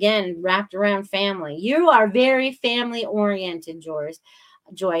thing. And again, wrapped around family. You are very family oriented, Joyce.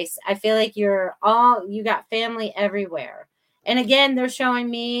 I feel like you got family everywhere. And again, they're showing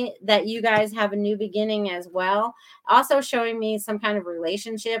me that you guys have a new beginning as well. Also showing me some kind of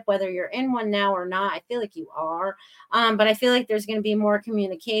relationship, whether you're in one now or not. I feel like you are. But I feel like there's going to be more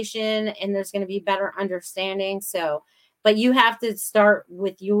communication and there's going to be better understanding. But you have to start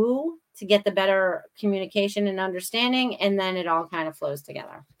with you to get the better communication and understanding. And then it all kind of flows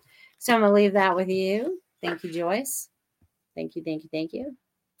together. So I'm going to leave that with you. Thank you, Joyce. Thank you.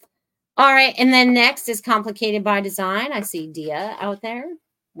 All right. And then next is Complicated by Design. I see Dia out there.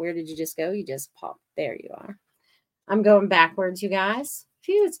 Where did you just go? You just popped. There you are. I'm going backwards, you guys.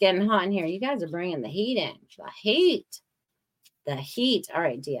 Phew, it's getting hot in here. You guys are bringing the heat in. The heat. All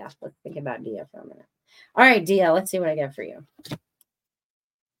right, Dia. Let's think about Dia for a minute. All right, Dia. Let's see what I get for you.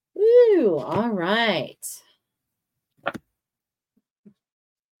 Ooh, all right.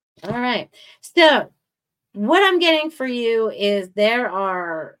 All right. So what I'm getting for you is there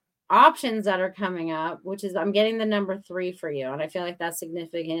are options that are coming up, which is I'm getting the number 3 for you. And I feel like that's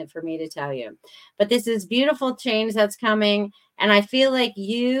significant for me to tell you. But this is beautiful change that's coming. And I feel like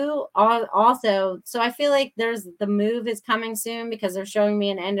you are also, so I feel like there's the move is coming soon because they're showing me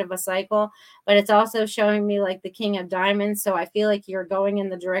an end of a cycle, but it's also showing me like the King of Diamonds. So I feel like you're going in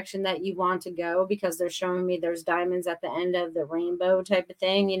the direction that you want to go because they're showing me there's diamonds at the end of the rainbow type of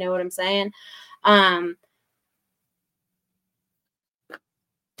thing. You know what I'm saying? Um,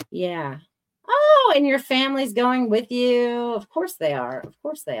 Yeah. Oh, and your family's going with you. Of course they are. Of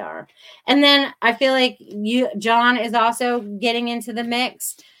course they are. And then I feel like John is also getting into the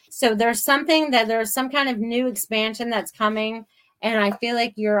mix. So there's some kind of new expansion that's coming. And I feel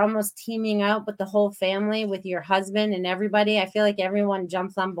like you're almost teaming up with the whole family, with your husband and everybody. I feel like everyone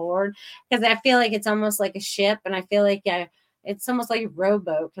jumps on board because I feel like it's almost like a ship. And I feel like it's almost like a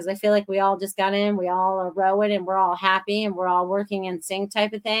rowboat because I feel like we all just got in, we all are rowing and we're all happy and we're all working in sync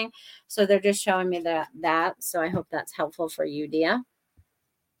type of thing. So they're just showing me that. So I hope that's helpful for you, Dia.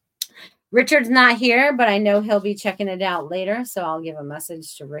 Richard's not here, but I know he'll be checking it out later. So I'll give a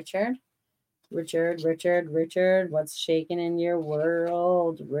message to Richard. Richard, what's shaking in your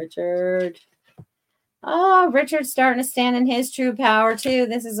world? Richard. Oh, Richard's starting to stand in his true power too.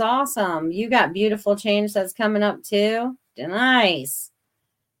 This is awesome. You got beautiful change that's coming up too. Nice.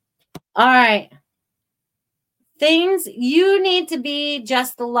 All right. Things you need to be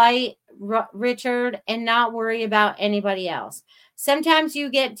just the light, Richard, and not worry about anybody else. Sometimes you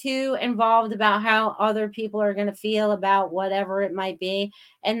get too involved about how other people are going to feel about whatever it might be.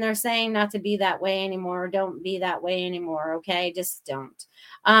 And they're saying not to be that way anymore. Don't be that way anymore. Okay. Just don't.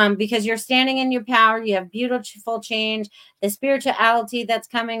 Because you're standing in your power. You have beautiful change, the spirituality that's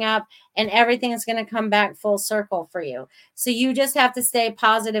coming up, and everything is going to come back full circle for you. So you just have to stay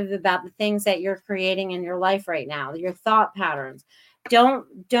positive about the things that you're creating in your life right now, your thought patterns. Don't,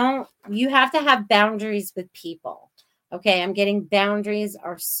 you have to have boundaries with people. Okay, I'm getting boundaries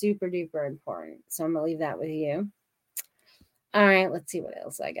are super duper important. So I'm going to leave that with you. All right, let's see what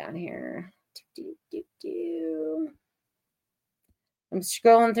else I got here. I'm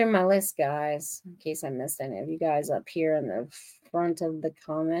scrolling through my list, guys, in case I missed any of you guys up here in the front of the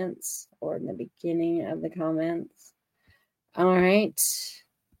comments or in the beginning of the comments. All right.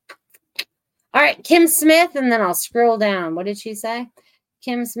 All right, Kim Smith, and then I'll scroll down. What did she say?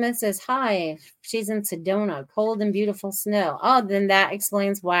 Kim Smith says, hi, she's in Sedona, cold and beautiful snow. Oh, then that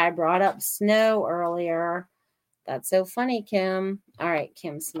explains why I brought up snow earlier. That's so funny, Kim. All right,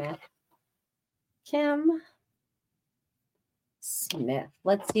 Kim Smith. Kim Smith.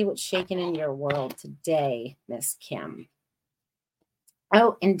 Let's see what's shaking in your world today, Miss Kim.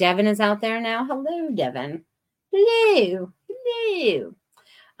 Oh, and Devin is out there now. Hello, Devin. Hello. Hello.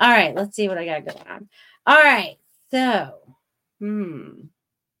 All right, let's see what I got going on. All right, so, Kim.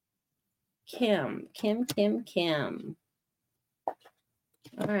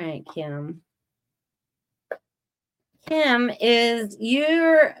 All right, Kim. Kim is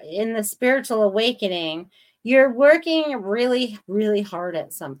you're in the spiritual awakening. You're working really, really hard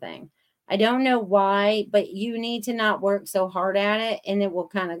at something. I don't know why, but you need to not work so hard at it and it will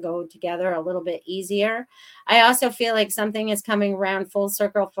kind of go together a little bit easier. I also feel like something is coming around full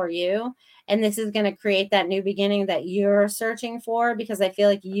circle for you. And this is going to create that new beginning that you're searching for because I feel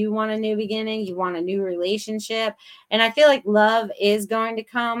like you want a new beginning. You want a new relationship. And I feel like love is going to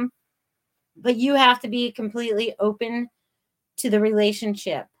come, but you have to be completely open to the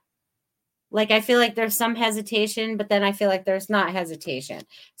relationship. Like, I feel like there's some hesitation, but then I feel like there's not hesitation.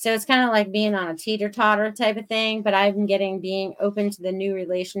 So it's kind of like being on a teeter-totter type of thing, but I'm getting being open to the new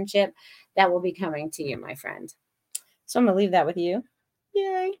relationship that will be coming to you, my friend. So I'm going to leave that with you.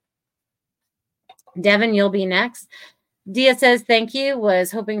 Yay. Devin, you'll be next. Dia says, thank you.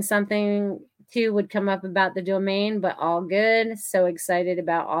 Was hoping something too would come up about the domain, but all good. So excited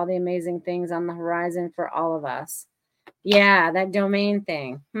about all the amazing things on the horizon for all of us. Yeah, that domain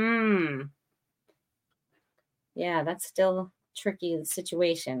thing. Yeah, that's still tricky, the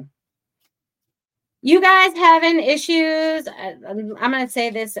situation. You guys having issues? I'm going to say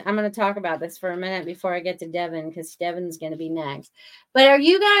this. I'm going to talk about this for a minute before I get to Devin because Devin's going to be next. But are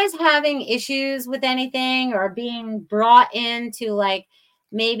you guys having issues with anything or being brought into like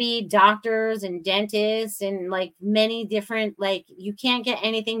maybe doctors and dentists and like many different, like you can't get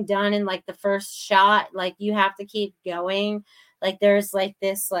anything done in like the first shot. Like you have to keep going. Like there's like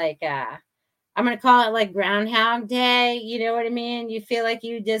this like I'm going to call it like Groundhog Day. You know what I mean? You feel like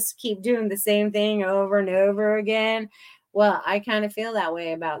you just keep doing the same thing over and over again. Well, I kind of feel that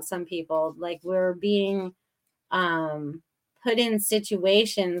way about some people. Like we're being put in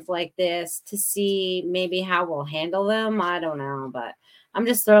situations like this to see maybe how we'll handle them. I don't know, but I'm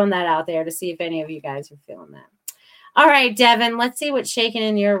just throwing that out there to see if any of you guys are feeling that. All right, Devin, let's see what's shaking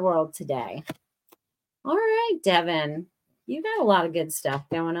in your world today. All right, Devin, you got a lot of good stuff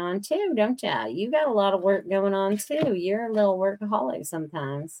going on too, don't you? You got a lot of work going on too. You're a little workaholic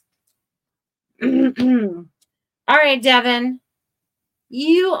sometimes. All right, Devin,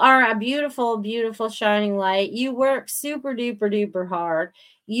 you are a beautiful, beautiful shining light. You work super duper duper hard.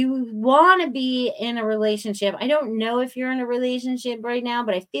 You want to be in a relationship. I don't know if you're in a relationship right now,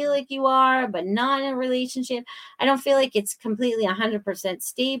 but I feel like you are, but not in a relationship. I don't feel like it's completely 100%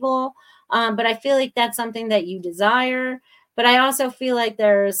 stable, but I feel like that's something that you desire. But I also feel like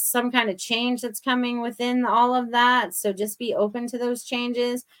there's some kind of change that's coming within all of that. So just be open to those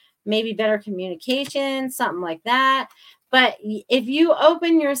changes, maybe better communication, something like that. But if you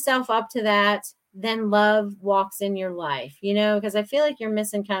open yourself up to that, then love walks in your life, because I feel like you're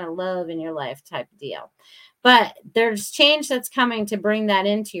missing kind of love in your life type of deal. But there's change that's coming to bring that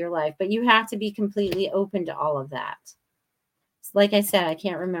into your life, but you have to be completely open to all of that. Like I said, I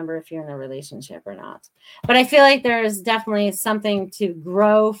can't remember if you're in a relationship or not, but I feel like there's definitely something to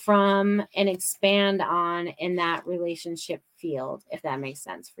grow from and expand on in that relationship field, if that makes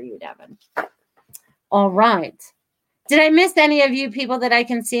sense for you, Devin. All right. Did I miss any of you people that I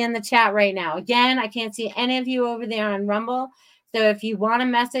can see in the chat right now? Again, I can't see any of you over there on Rumble. So if you want a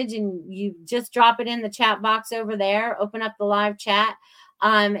message and you just drop it in the chat box over there, open up the live chat,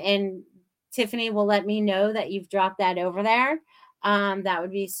 and Tiffany will let me know that you've dropped that over there. That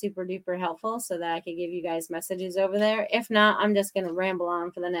would be super duper helpful so that I could give you guys messages over there. If not, I'm just going to ramble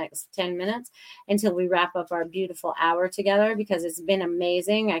on for the next 10 minutes until we wrap up our beautiful hour together, because it's been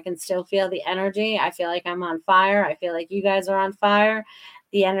amazing. I can still feel the energy. I feel like I'm on fire. I feel like you guys are on fire.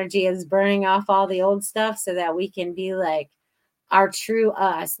 The energy is burning off all the old stuff so that we can be like our true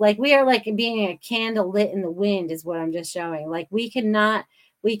us. Like we are like being a candle lit in the wind is what I'm just showing. Like we cannot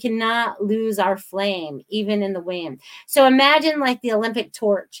lose our flame, even in the wind. So imagine like the Olympic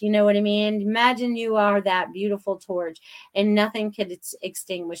torch, you know what I mean? Imagine you are that beautiful torch and nothing could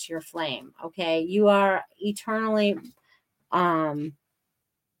extinguish your flame, okay? You are eternally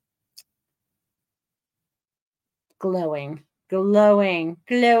glowing.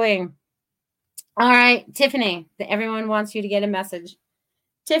 All right, Tiffany, everyone wants you to get a message.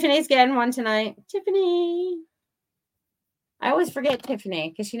 Tiffany's getting one tonight. Tiffany. I always forget Tiffany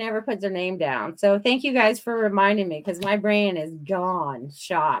because she never puts her name down. So thank you guys for reminding me, because my brain is gone,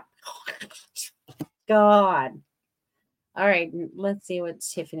 shot. God. All right, let's see what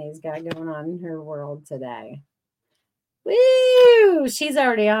Tiffany's got going on in her world today. Woo! She's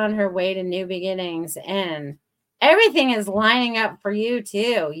already on her way to new beginnings, and everything is lining up for you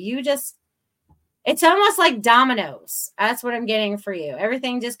too. It's almost like dominoes. That's what I'm getting for you.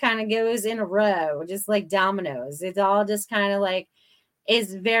 Everything just kind of goes in a row, just like dominoes. It's all just kind of like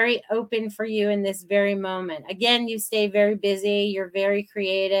is very open for you in this very moment. Again, you stay very busy. You're very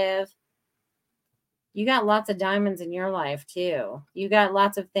creative. You got lots of diamonds in your life too. You got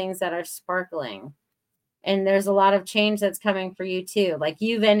lots of things that are sparkling. And there's a lot of change that's coming for you too. Like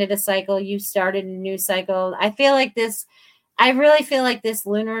you've ended a cycle. You started a new cycle. I really feel like this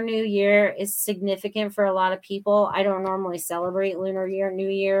Lunar New Year is significant for a lot of people. I don't normally celebrate Lunar New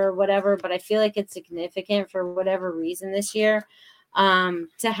Year or whatever, but I feel like it's significant for whatever reason this year to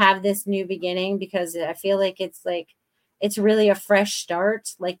have this new beginning, because I feel like it's really a fresh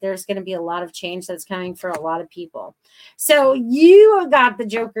start. Like there's going to be a lot of change that's coming for a lot of people. So you got the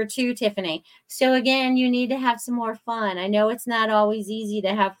Joker too, Tiffany. So again, you need to have some more fun. I know it's not always easy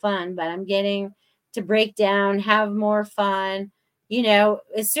to have fun, but I'm getting to break down, have more fun.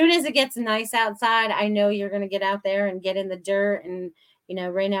 As soon as it gets nice outside, I know you're going to get out there and get in the dirt. And,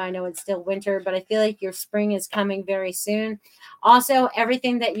 right now I know it's still winter, but I feel like your spring is coming very soon. Also,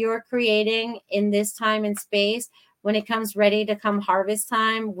 everything that you're creating in this time and space, when it comes ready to come harvest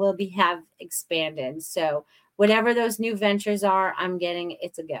time, will have expanded. So whatever those new ventures are, I'm getting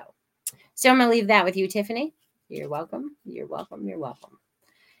it's a go. So I'm going to leave that with you, Tiffany. You're welcome. You're welcome. You're welcome.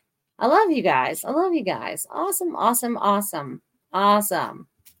 I love you guys. Awesome. All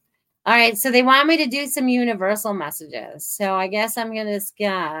right. So they want me to do some universal messages. So I guess I'm going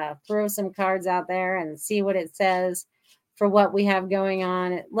to throw some cards out there and see what it says for what we have going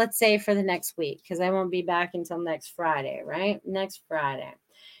on. Let's say for the next week, because I won't be back until next Friday, right? Next Friday.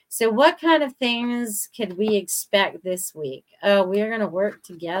 So what kind of things could we expect this week? Oh, we are going to work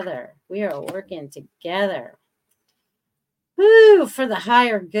together. We are working together. Woo, for the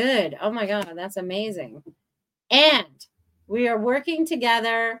higher good. Oh my God, that's amazing. And we are working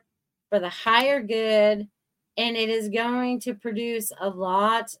together for the higher good And it is going to produce a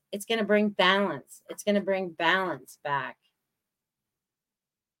lot. It's going to bring balance. It's going to bring balance back.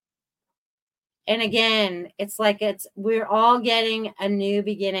 And again, it's like we're all getting a new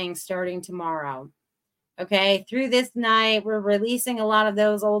beginning starting tomorrow. Okay. Through this night, we're releasing a lot of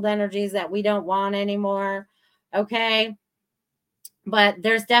those old energies that we don't want anymore. Okay. But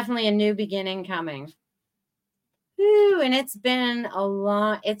there's definitely a new beginning coming. Whew, and it's been a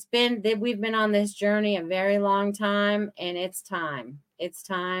long, we've been on this journey a very long time, and it's time. It's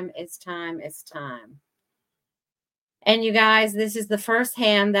time. It's time. It's time. And you guys, this is the first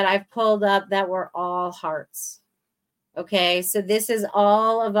hand that I've pulled up that were all hearts. Okay, so this is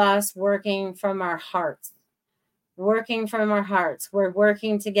all of us working from our hearts. Working from our hearts. We're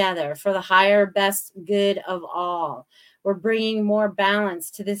working together for the higher, best good of all. We're bringing more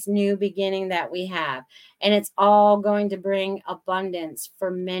balance to this new beginning that we have. And it's all going to bring abundance for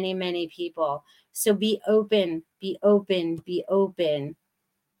many, many people. So be open, be open, be open.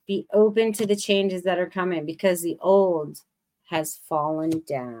 Be open to the changes that are coming because the old has fallen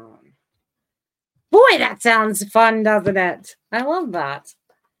down. Boy, that sounds fun, doesn't it? I love that.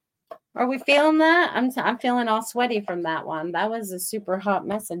 Are we feeling that? I'm feeling all sweaty from that one. That was a super hot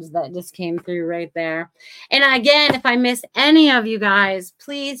message that just came through right there. And again, if I missed any of you guys,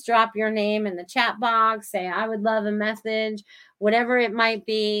 please drop your name in the chat box. Say, I would love a message, whatever it might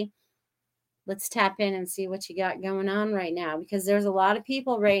be. Let's tap in and see what you got going on right now, because there's a lot of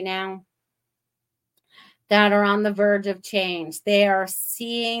people right now that are on the verge of change. They are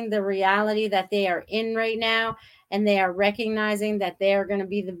seeing the reality that they are in right now, and they are recognizing that they are going to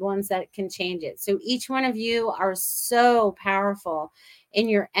be the ones that can change it. So each one of you are so powerful in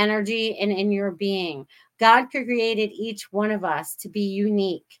your energy and in your being. God created each one of us to be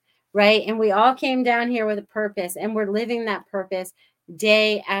unique, right? And we all came down here with a purpose, and we're living that purpose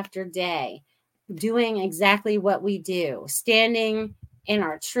day after day, doing exactly what we do, standing in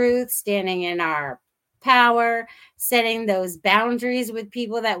our truth, standing in our power, setting those boundaries with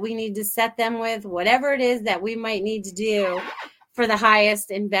people that we need to set them with, whatever it is that we might need to do for the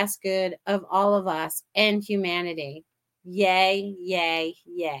highest and best good of all of us and humanity. Yay, yay,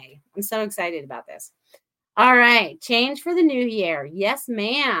 yay. I'm so excited about this. All right. Change for the new year. Yes,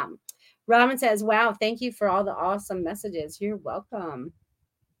 ma'am. Robin says, wow, thank you for all the awesome messages. You're welcome.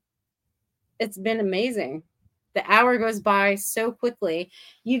 It's been amazing. The hour goes by so quickly.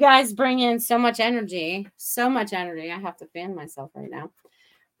 You guys bring in so much energy. So much energy. I have to fan myself right now.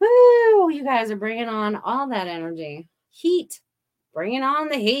 Woo! You guys are bringing on all that energy. Heat. Bringing on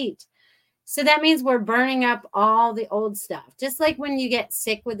the heat. So that means we're burning up all the old stuff. Just like when you get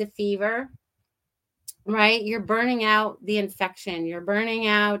sick with a fever, right? You're burning out the infection. You're burning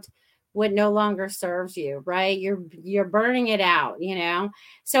out what no longer serves you, right? You're burning it out, you know?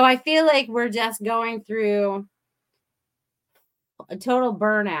 So I feel like we're just going through a total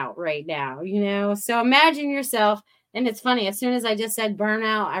burnout right now, you know? So imagine yourself, and it's funny, as soon as I just said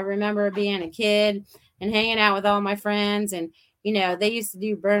burnout, I remember being a kid and hanging out with all my friends, and you know, they used to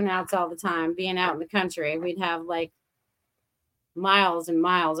do burnouts all the time, being out in the country. We'd have like miles and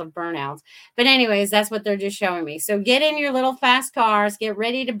miles of burnouts. But anyways, that's what they're just showing me. So get in your little fast cars, get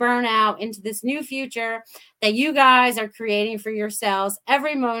ready to burn out into this new future that you guys are creating for yourselves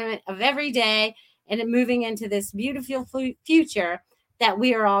every moment of every day, and moving into this beautiful future that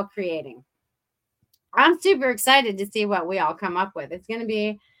we are all creating. I'm super excited to see what we all come up with. It's going to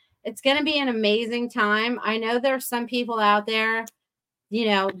be an amazing time. I know there's some people out there, you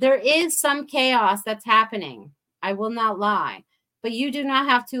know, there is some chaos that's happening. I will not lie. But you do not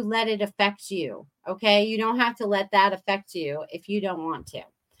have to let it affect you, okay? You don't have to let that affect you if you don't want to.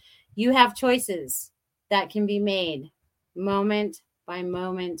 You have choices that can be made moment by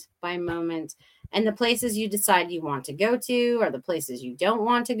moment by moment. And the places you decide you want to go to, or the places you don't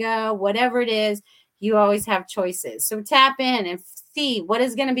want to go, whatever it is, you always have choices. So tap in and see what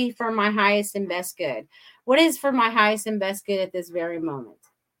is going to be for my highest and best good. What is for my highest and best good at this very moment,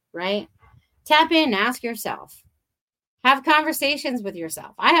 right? Tap in, ask yourself. Have conversations with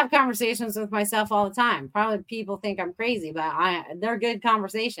yourself. I have conversations with myself all the time. Probably people think I'm crazy, but they're good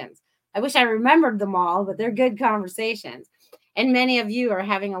conversations. I wish I remembered them all, but they're good conversations. And many of you are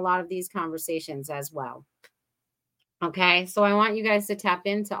having a lot of these conversations as well. Okay, so I want you guys to tap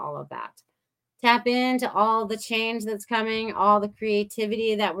into all of that. Tap into all the change that's coming, all the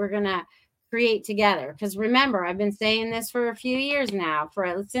creativity that we're going to create together. Because remember, I've been saying this for a few years now,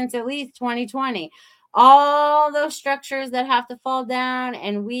 since at least 2020. All those structures that have to fall down,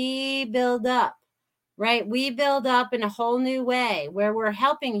 and we build up, right? We build up in a whole new way where we're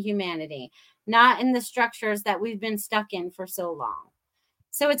helping humanity, not in the structures that we've been stuck in for so long.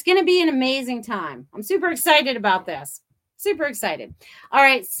 So it's going to be an amazing time. I'm super excited about this. Super excited. All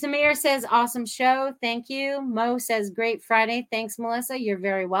right. Samir says, awesome show. Thank you. Mo says, great Friday. Thanks, Melissa. You're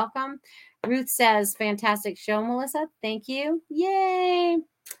very welcome. Ruth says, fantastic show, Melissa. Thank you. Yay.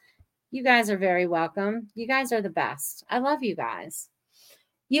 You guys are very welcome. You guys are the best. I love you guys.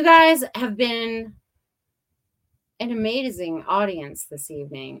 You guys have been an amazing audience this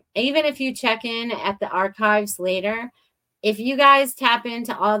evening. Even if you check in at the archives later, if you guys tap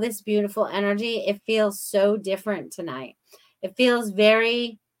into all this beautiful energy, it feels so different tonight. It feels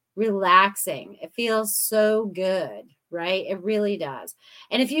very relaxing. It feels so good, right? It really does.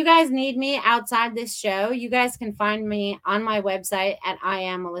 And if you guys need me outside this show, you guys can find me on my website at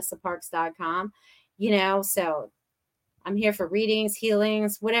IamMelissaParks.com. So I'm here for readings,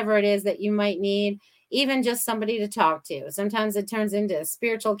 healings, whatever it is that you might need, even just somebody to talk to. Sometimes it turns into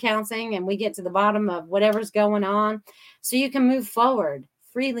spiritual counseling and we get to the bottom of whatever's going on so you can move forward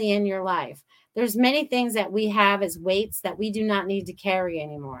freely in your life. There's many things that we have as weights that we do not need to carry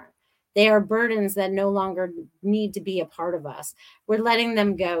anymore. They are burdens that no longer need to be a part of us. We're letting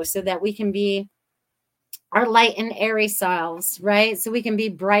them go so that we can be our light and airy selves, right? So we can be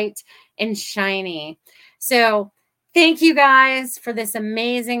bright and shiny. So thank you guys for this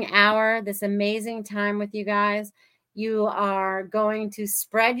amazing hour, this amazing time with you guys. You are going to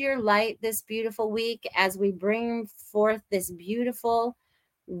spread your light this beautiful week as we bring forth this beautiful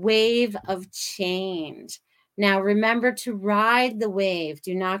wave of change. Now, remember to ride the wave.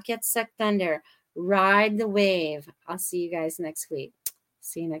 Do not get sucked under. Ride the wave. I'll see you guys next week.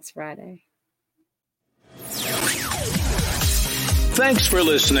 See you next Friday. Thanks for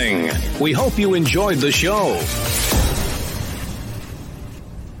listening. We hope you enjoyed the show.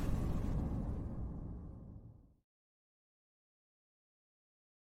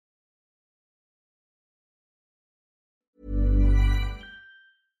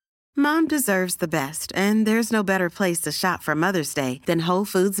 Mom deserves the best, and there's no better place to shop for Mother's Day than Whole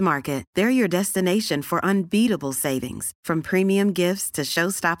Foods Market. They're your destination for unbeatable savings, from premium gifts to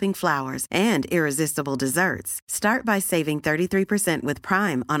show-stopping flowers and irresistible desserts. Start by saving 33% with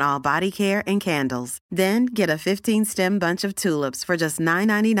Prime on all body care and candles. Then get a 15-stem bunch of tulips for just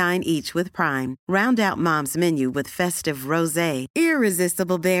 $9.99 each with Prime. Round out Mom's menu with festive rosé,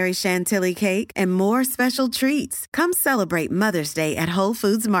 irresistible berry chantilly cake, and more special treats. Come celebrate Mother's Day at Whole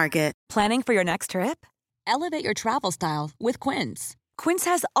Foods Market. Planning for your next trip? Elevate your travel style with Quince. Quince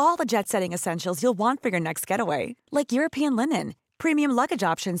has all the jet-setting essentials you'll want for your next getaway, like European linen, premium luggage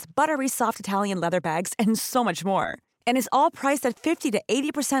options, buttery soft Italian leather bags, and so much more. And is all priced at 50 to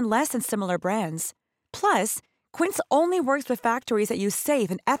 80% less than similar brands. Plus, Quince only works with factories that use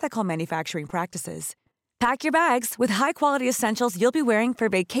safe and ethical manufacturing practices. Pack your bags with high-quality essentials you'll be wearing for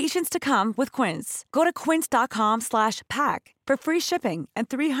vacations to come with Quince. Go to quince.com/pack for free shipping and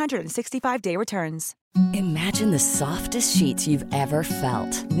 365-day returns. Imagine the softest sheets you've ever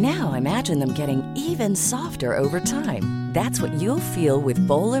felt. Now imagine them getting even softer over time. That's what you'll feel with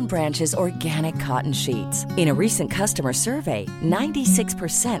Boll & Branch's organic cotton sheets. In a recent customer survey,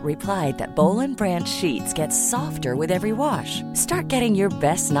 96% replied that Boll & Branch sheets get softer with every wash. Start getting your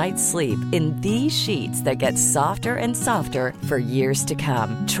best night's sleep in these sheets that get softer and softer for years to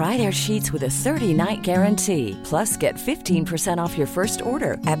come. Try their sheets with a 30-night guarantee. Plus, get 15% off your first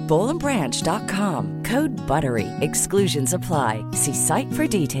order at bollandbranch.com. Code BUTTERY. Exclusions apply. See site for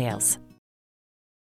details.